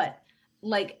gal, but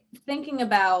like thinking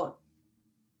about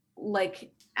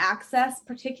like access,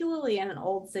 particularly in an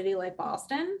old city like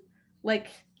Boston, like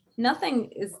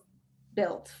nothing is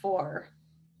built for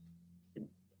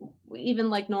even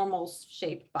like normal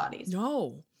shaped bodies.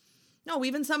 No,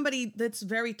 even somebody that's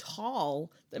very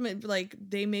tall, they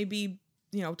may be,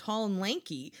 tall and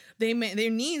lanky. Their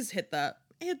knees hit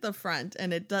the front,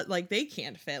 and it does, like, they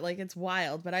can't fit. Like, it's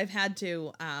wild. But I've had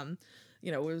to,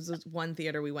 it was this one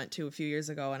theater we went to a few years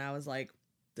ago, and I was like,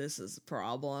 this is a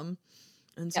problem.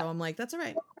 And so I'm like, that's all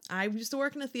right. I used to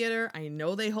work in a theater. I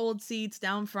know they hold seats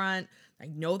down front. I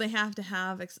know they have to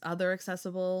have other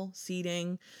accessible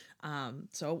seating.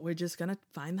 So we're just going to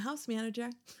find the house manager.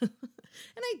 And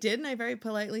I did. And I very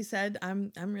politely said,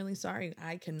 I'm really sorry.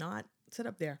 I cannot sit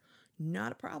up there.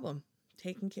 Not a problem.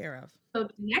 Taken care of. So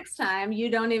next time you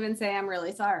don't even say, "I'm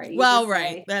really sorry." Well,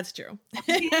 right. That's true.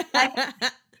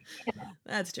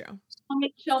 That's true.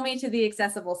 Show me to the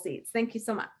accessible seats. Thank you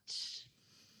so much.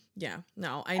 Yeah,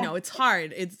 no, I know it's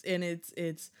hard.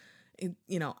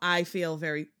 I feel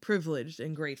very privileged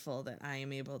and grateful that I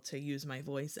am able to use my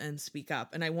voice and speak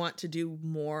up. And I want to do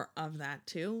more of that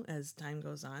too as time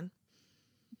goes on.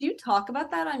 Do you talk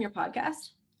about that on your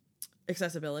podcast?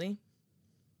 Accessibility?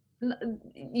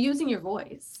 Using your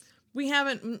voice. We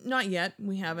haven't, not yet.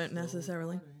 We haven't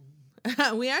necessarily.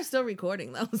 We are still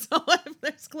recording though. So if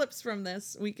there's clips from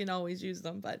this, we can always use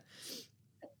them, but.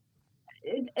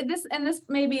 This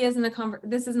maybe isn't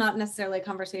this is not necessarily a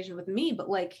conversation with me, but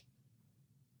like,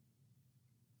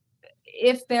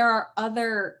 if there are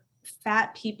other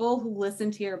fat people who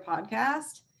listen to your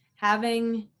podcast,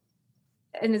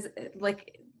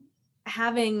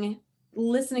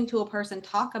 listening to a person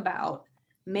talk about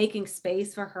making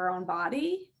space for her own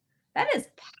body, that is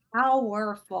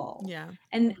powerful. Yeah.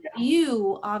 And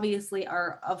you obviously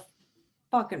are a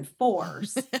fucking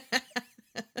force.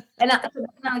 And not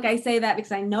like I say that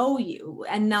because I know you,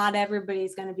 and not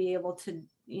everybody's going to be able to,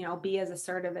 be as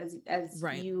assertive as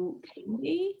right. you can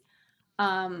be.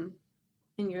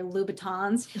 In your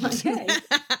Louboutins. Okay.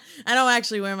 I don't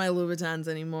actually wear my Louboutins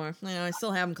anymore. I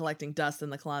still have them collecting dust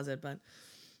in the closet, but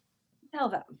tell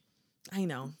them. I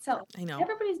know. So I know.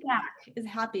 Everybody's back is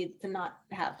happy to not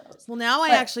have those. Well, now I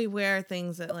actually wear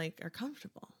things that like are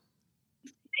comfortable.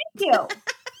 Thank you.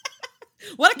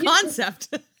 What a concept.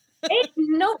 Ain't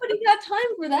nobody got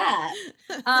time for that.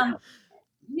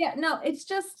 Yeah, no, it's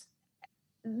just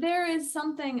there is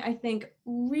something I think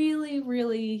really,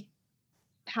 really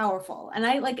powerful. And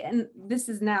and this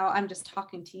is now I'm just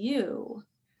talking to you.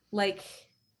 Like,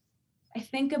 I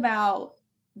think about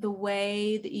the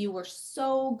way that you were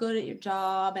so good at your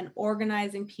job and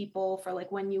organizing people for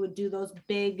like when you would do those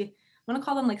big, I want to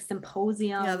call them like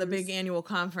symposiums. Yeah, the big annual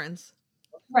conference.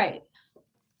 Right.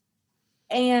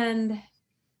 And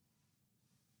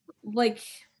like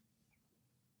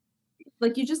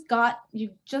you just got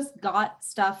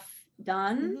stuff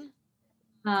done.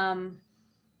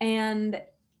 And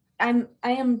I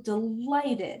am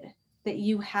delighted that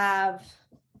you have,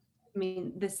 I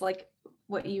mean, this like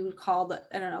what you would call the,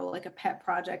 I don't know, like a pet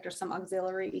project or some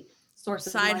auxiliary source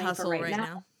of Side money hustle for right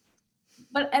now.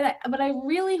 But I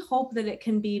really hope that it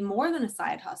can be more than a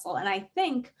side hustle. And I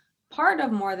think part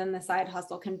of more than the side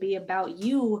hustle can be about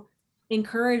you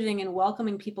encouraging and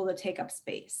welcoming people to take up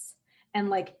space and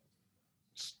like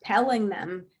telling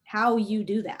them how you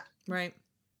do that. Right.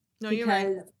 No, Because you're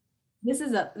right. This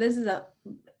is a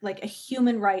like a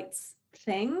human rights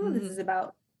thing. Mm-hmm. This is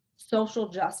about social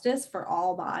justice for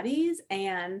all bodies.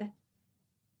 And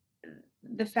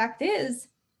the fact is,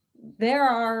 there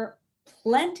are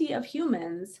plenty of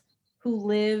humans who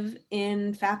live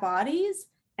in fat bodies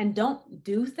and don't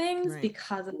do things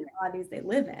because of the bodies they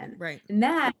live in. Right.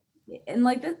 And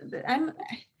like this, I'm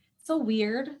so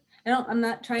weird. I'm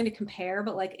not trying to compare,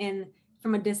 but like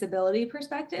from a disability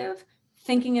perspective,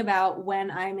 thinking about when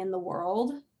I'm in the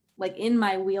world, like in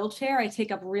my wheelchair, I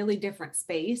take up really different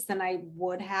space than I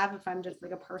would have if I'm just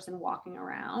like a person walking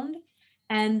around.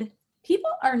 And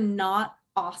people are not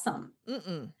awesome.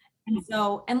 Mm-mm. And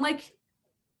so, and like,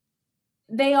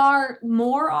 they are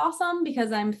more awesome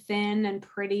because I'm thin and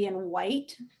pretty and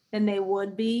white than they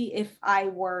would be if I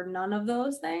were none of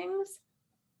those things.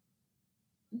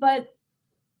 But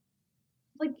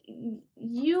like,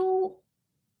 you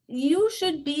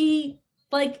should be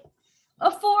like a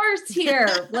force here.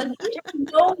 Like,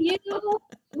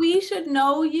 we should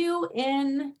know you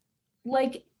in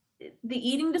like the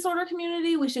eating disorder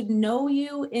community. We should know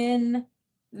you in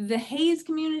the Hayes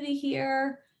community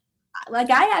here.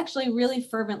 Like, I actually really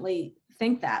fervently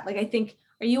think that. Like, I think,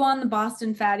 are you on the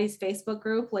Boston Fatties Facebook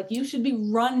group? Like, you should be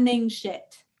running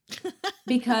shit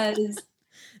because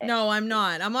No, I'm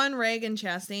not. I'm on Reagan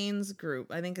Chastain's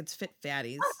group. I think it's Fit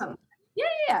Fatties. Awesome.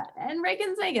 Yeah. And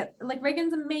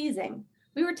Reagan's amazing.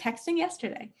 We were texting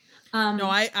yesterday. No,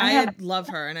 I love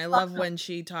her, and I love when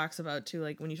she talks about too,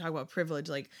 like when you talk about privilege,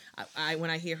 like when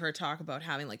I hear her talk about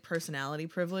having like personality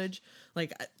privilege,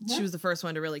 like she was the first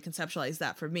one to really conceptualize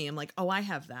that for me. I'm like, oh, I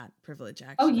have that privilege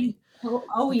actually.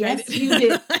 Yes, you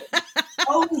do.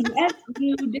 Oh, yes,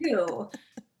 you do.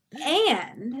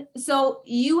 And so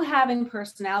you having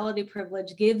personality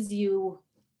privilege gives you,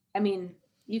 I mean,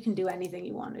 you can do anything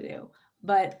you want to do,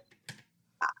 but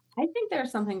I think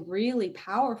there's something really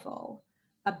powerful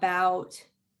about,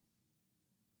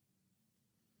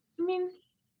 I mean,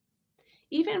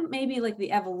 even maybe like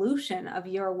the evolution of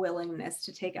your willingness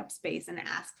to take up space and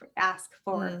ask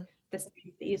for the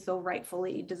space that you so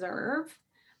rightfully deserve.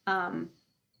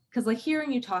 Because like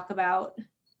hearing you talk about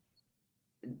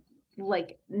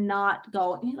like not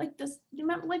going like this, you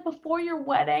remember like before your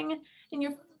wedding and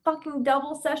your fucking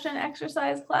double session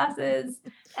exercise classes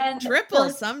and triple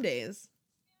like, some days.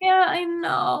 Yeah, I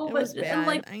know. It was bad.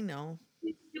 Like, I know.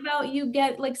 About you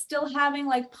get like still having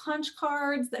like punch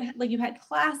cards that like you had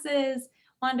classes,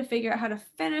 wanted to figure out how to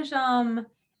finish them,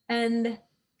 and it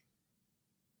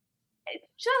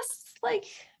just like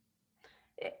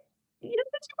it's your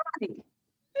body.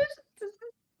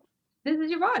 This is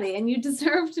your body, and you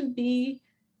deserve to be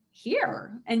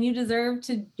here, and you deserve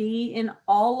to be in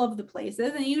all of the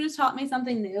places. And you just taught me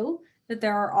something new, that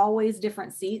there are always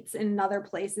different seats in other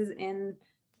places in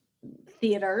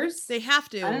theaters. They have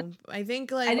to. I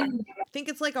think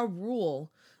it's like a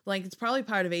rule. Like it's probably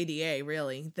part of ADA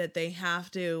really, that they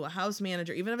have to, a house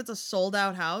manager, even if it's a sold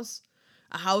out house,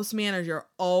 a house manager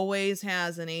always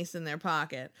has an ace in their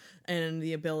pocket and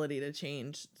the ability to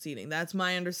change seating. That's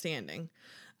my understanding.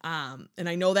 And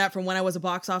I know that from when I was a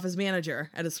box office manager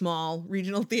at a small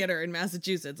regional theater in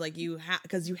Massachusetts. Like you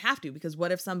have to, because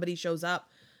what if somebody shows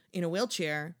up in a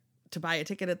wheelchair to buy a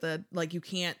ticket at the, like, you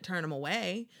can't turn them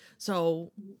away.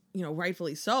 So,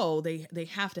 rightfully so, they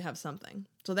have to have something.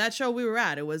 So that show we were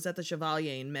at, it was at the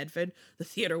Chevalier in Medford. The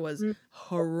theater was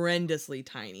horrendously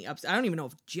tiny. I don't even know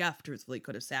if Jeff truthfully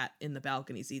could have sat in the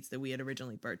balcony seats that we had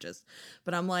originally purchased.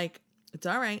 But I'm like, it's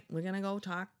all right. We're going to go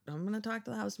talk. I'm going to talk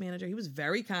to the house manager. He was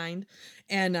very kind.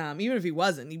 And even if he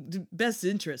wasn't, best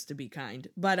interest to be kind.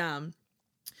 But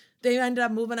They ended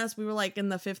up moving us. We were like in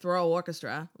the 5th row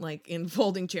orchestra, like in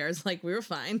folding chairs. Like we were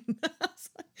fine.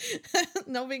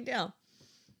 No big deal.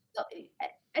 So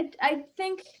I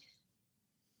think,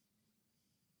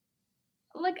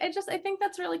 like, I think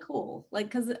that's really cool. Like,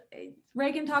 because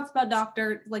Reagan talks about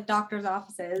doctors'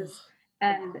 offices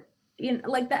and, you know,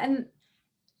 like that. And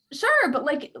sure, but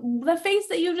like the face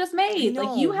that you just made,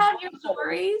 like you know. have your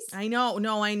stories. I know.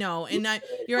 No, I know. And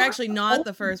you're actually not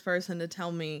the first person to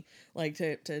tell me, like,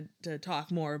 to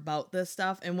talk more about this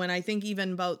stuff. And when I think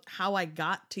even about how I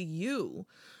got to you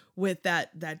with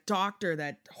that doctor,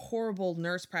 that horrible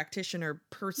nurse practitioner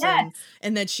person, Yes.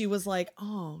 and that she was like,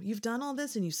 oh, you've done all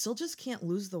this and you still just can't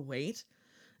lose the weight.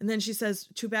 And then she says,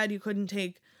 too bad you couldn't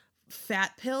take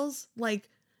fat pills. Like,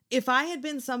 if I had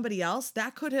been somebody else,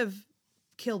 that could have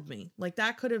killed me. Like,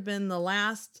 that could have been the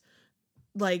last,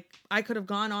 like, I could have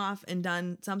gone off and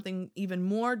done something even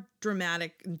more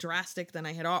dramatic and drastic than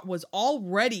I was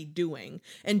already doing,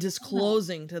 and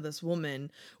disclosing to this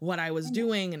woman what I was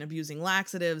doing and abusing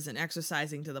laxatives and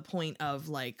exercising to the point of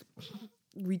like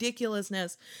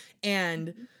ridiculousness.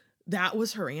 And that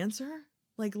was her answer.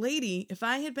 Like, lady, if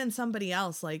I had been somebody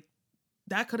else, like,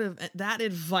 that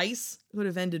advice would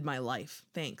have ended my life.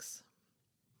 Thanks.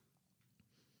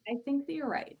 I think that you're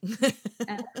right.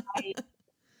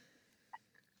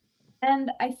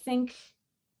 And I think,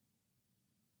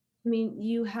 I mean,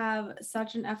 you have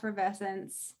such an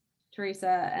effervescence,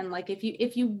 Teresa, and like if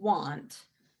you want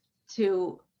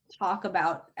to talk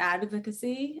about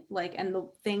advocacy, like, and the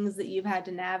things that you've had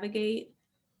to navigate,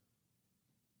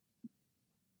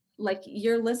 like,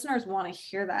 your listeners want to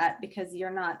hear that, because you're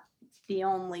not the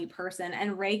only person,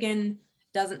 and Reagan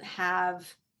doesn't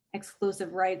have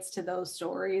exclusive rights to those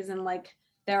stories. And like,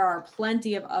 there are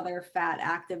plenty of other fat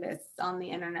activists on the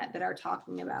internet that are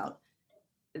talking about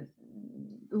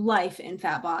life in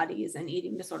fat bodies and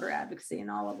eating disorder advocacy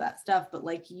and all of that stuff. But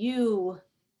like, you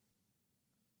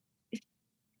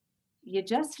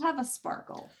just have a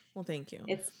sparkle. Well, thank you.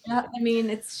 It's not, I mean,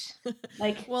 it's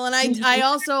like, well, and I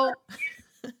also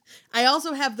I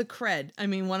also have the cred. I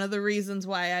mean, one of the reasons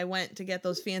why I went to get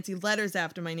those fancy letters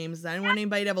after my name is that I didn't want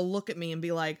anybody to ever look at me and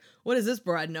be like, what does this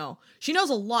broad know? She knows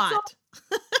a lot.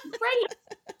 right.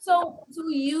 So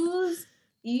use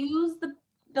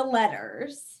the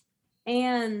letters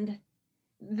and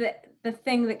the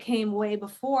thing that came way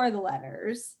before the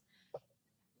letters.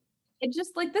 It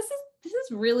just, like, this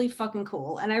is really fucking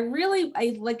cool. And I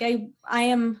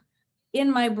am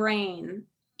in my brain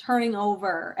turning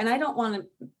over, and I don't want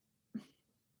to,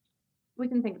 we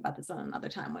can think about this on another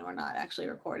time when we're not actually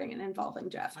recording and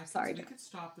involving Jeff. Sorry, We Jeff. could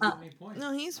stop this at any point.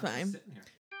 No, he's I'm just fine. sitting here.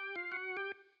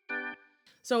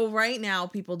 So right now,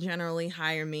 people generally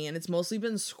hire me, and it's mostly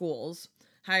been schools,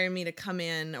 hire me to come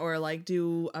in or like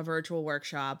do a virtual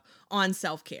workshop on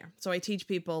self-care. So I teach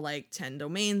people like 10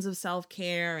 domains of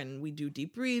self-care, and we do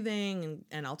deep breathing,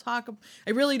 and I'll talk.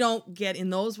 I really don't get in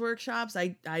those workshops.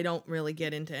 I don't really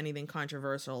get into anything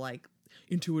controversial like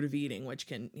intuitive eating, which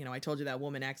can, you know, I told you that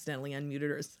woman accidentally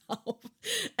unmuted herself.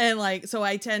 And like, so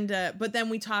I tend to, but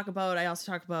then I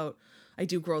also talk about, I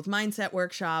do growth mindset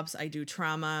workshops. I do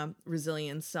trauma,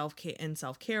 resilience, self-care, and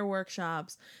self-care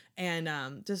workshops,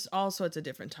 and just all sorts of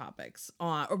different topics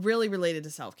really related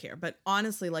to self-care. But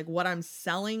honestly, like, what I'm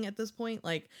selling at this point,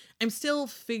 like, I'm still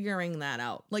figuring that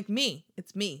out. Like,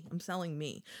 it's me. I'm selling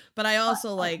me. But I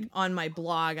also, like, on my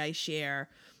blog, I share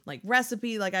like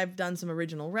recipe, like I've done some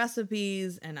original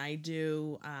recipes, and I've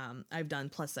done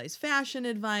plus size fashion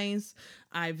advice.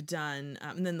 I've done,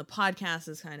 and then the podcast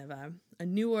is kind of a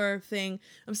newer thing.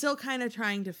 I'm still kind of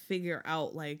trying to figure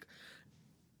out like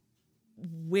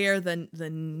where the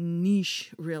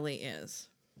niche really is.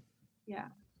 Yeah.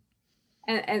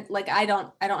 And like, I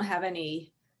don't have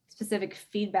any specific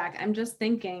feedback. I'm just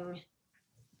thinking,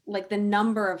 like, the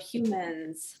number of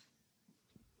humans,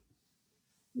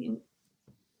 I mean,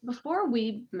 before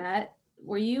we met,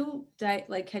 were you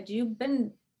like, had you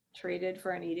been treated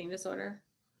for an eating disorder?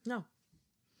 No.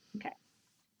 Okay.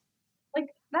 Like,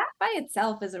 that by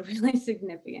itself is a really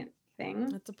significant thing.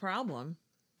 That's a problem.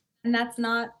 And that's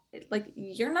not, like,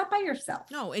 you're not by yourself.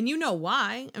 No, and you know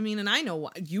why. I mean, and I know why.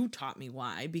 You taught me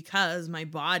why. Because my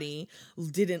body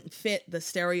didn't fit the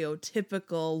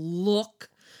stereotypical look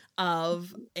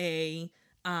of a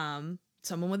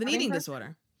someone with an eating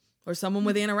disorder. Or someone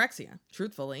with anorexia,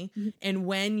 truthfully. Mm-hmm. And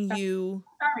when you...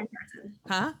 Starving person.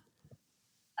 Huh?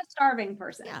 A starving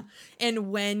person. Yeah.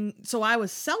 And so I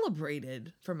was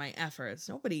celebrated for my efforts.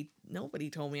 Nobody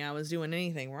told me I was doing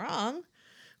anything wrong.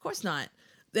 Of course not.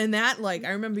 And that, like, I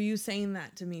remember you saying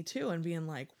that to me too, and being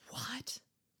like, what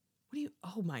do you,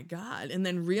 oh my God. And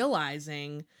then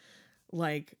realizing,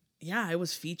 like, yeah, I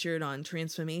was featured on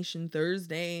Transformation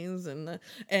Thursdays and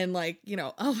like, you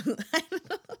know,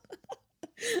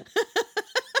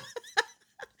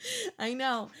 I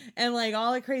know. And like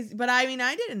all the crazy, but I mean,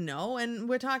 I didn't know. And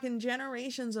we're talking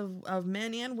generations of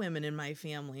men and women in my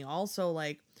family also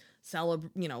like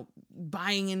you know,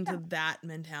 buying into that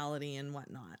mentality and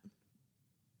whatnot.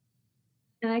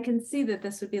 And I can see that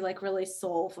this would be like really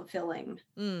soul fulfilling.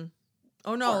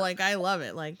 Oh no, work. like I love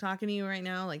it. Like talking to you right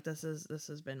now, like this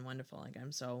has been wonderful. Like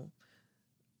I'm so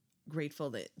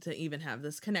grateful to even have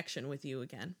this connection with you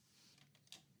again.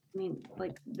 I mean,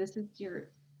 like this is your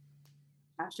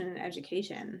passion and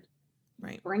education.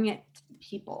 Right. Bring it to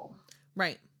people.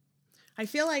 Right. I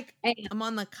feel like And I'm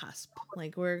on the cusp.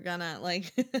 Like we're gonna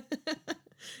like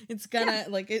it's gonna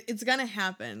like it's gonna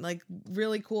happen. Like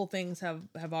really cool things have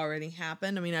already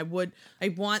happened. I mean, I want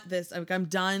this. Like, I'm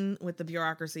done with the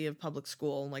bureaucracy of public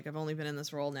school. Like I've only been in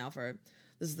this role now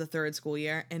this is the 3rd school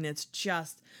year, and it's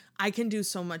just I can do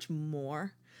so much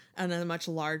more on a much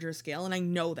larger scale, and I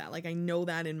know that. Like I know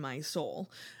that in my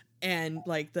soul. And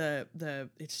like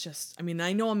it's just, I mean,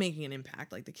 I know I'm making an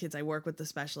impact. Like the kids I work with, the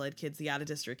special ed kids, the out of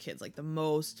district kids, like the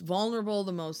most vulnerable,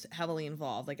 the most heavily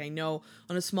involved. Like I know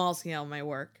on a small scale, my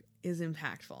work is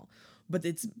impactful, but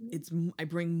I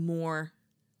bring more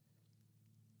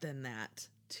than that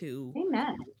to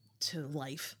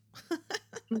life.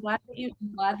 I'm glad that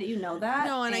you know that.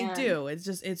 No, and I do. It's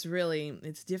just,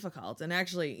 it's difficult. And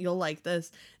actually, you'll like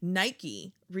this.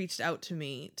 Nike reached out to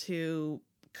me to,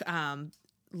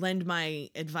 lend my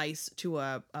advice to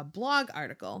a blog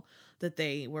article that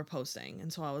they were posting.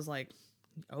 And so I was like,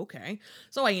 okay.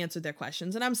 So I answered their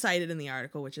questions and I'm cited in the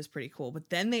article, which is pretty cool. But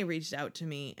then they reached out to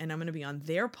me and I'm going to be on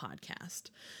their podcast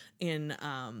in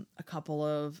a couple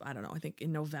of, I don't know, I think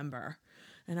in November.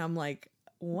 And I'm like,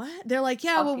 what? They're like,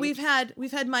 yeah, well, we've had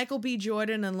Michael B.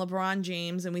 Jordan and LeBron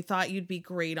James and we thought you'd be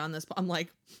great on this. I'm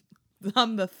like,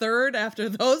 I'm the 3rd after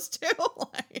those two.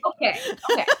 Like, Okay.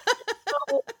 So,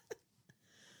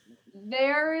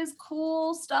 there is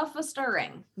cool stuff a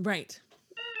stirring. right.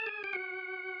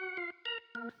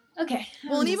 Okay.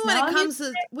 Well, and even when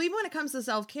it comes to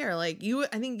self-care, like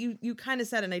I think you kind of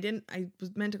said, and I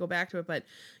was meant to go back to it, but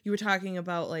you were talking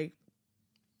about like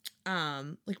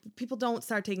people don't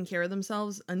start taking care of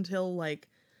themselves until like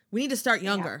we need to start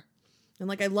younger. And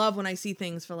like I love when I see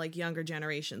things for like younger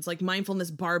generations, like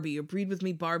Mindfulness Barbie or Breathe With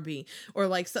Me Barbie, or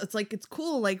like so it's like it's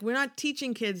cool. Like we're not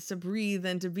teaching kids to breathe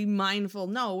and to be mindful.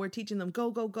 No, we're teaching them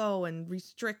go and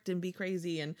restrict and be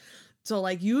crazy. And so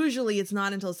like usually it's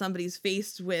not until somebody's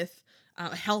faced with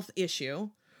a health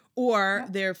issue or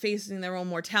they're facing their own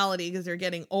mortality because they're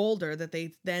getting older that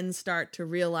they then start to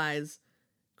realize,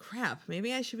 crap,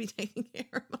 maybe I should be taking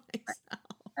care of myself.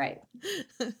 Right.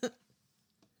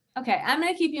 Okay, I'm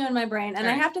going to keep you in my brain. And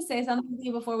All I right. have to say something to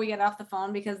you before we get off the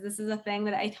phone, because this is a thing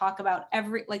that I talk about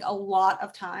a lot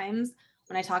of times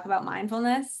when I talk about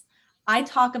mindfulness. I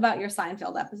talk about your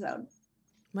Seinfeld episode.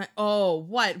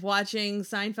 Watching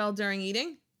Seinfeld during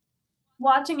eating?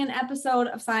 Watching an episode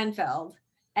of Seinfeld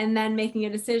and then making a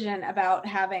decision about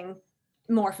having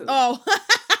more food. Oh,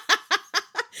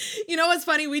 you know what's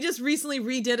funny? We just recently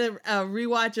redid a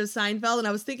rewatch of Seinfeld, and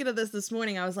I was thinking of this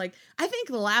morning. I was like, I think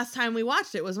the last time we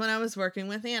watched it was when I was working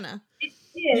with Anna.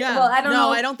 Yeah. Well, I don't know.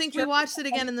 I don't think we watched it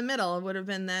again in the middle. It would have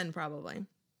been then probably.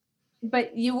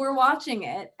 But you were watching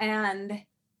it, and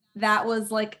that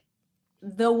was like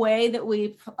the way that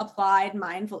we applied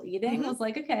mindful eating. Was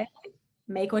like, okay,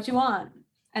 make what you want,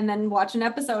 and then watch an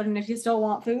episode, and if you still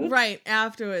want food, right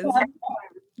afterwards,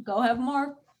 go have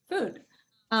more food.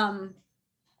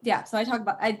 Yeah, so I talk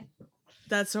about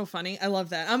That's so funny. I love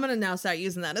that. I'm gonna now start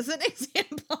using that as an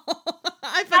example.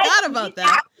 I forgot about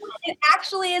that. It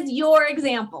actually is your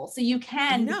example, so you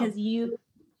can, because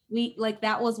we like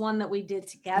that was one that we did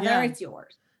together. Yeah. It's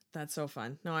yours. That's so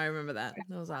fun. No, I remember that.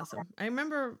 That was awesome. I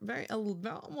remember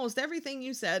almost everything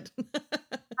you said.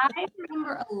 I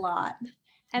remember a lot,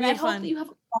 and We I had hope fun. that you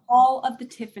have all of the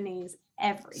Tiffany's.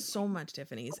 Everything. So much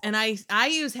Tiffany's. And I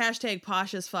use hashtag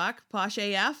posh as fuck, posh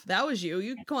AF. That was you.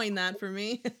 You coined that for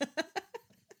me.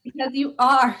 Because you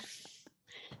are.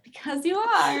 Because you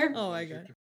are. Oh my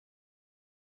God.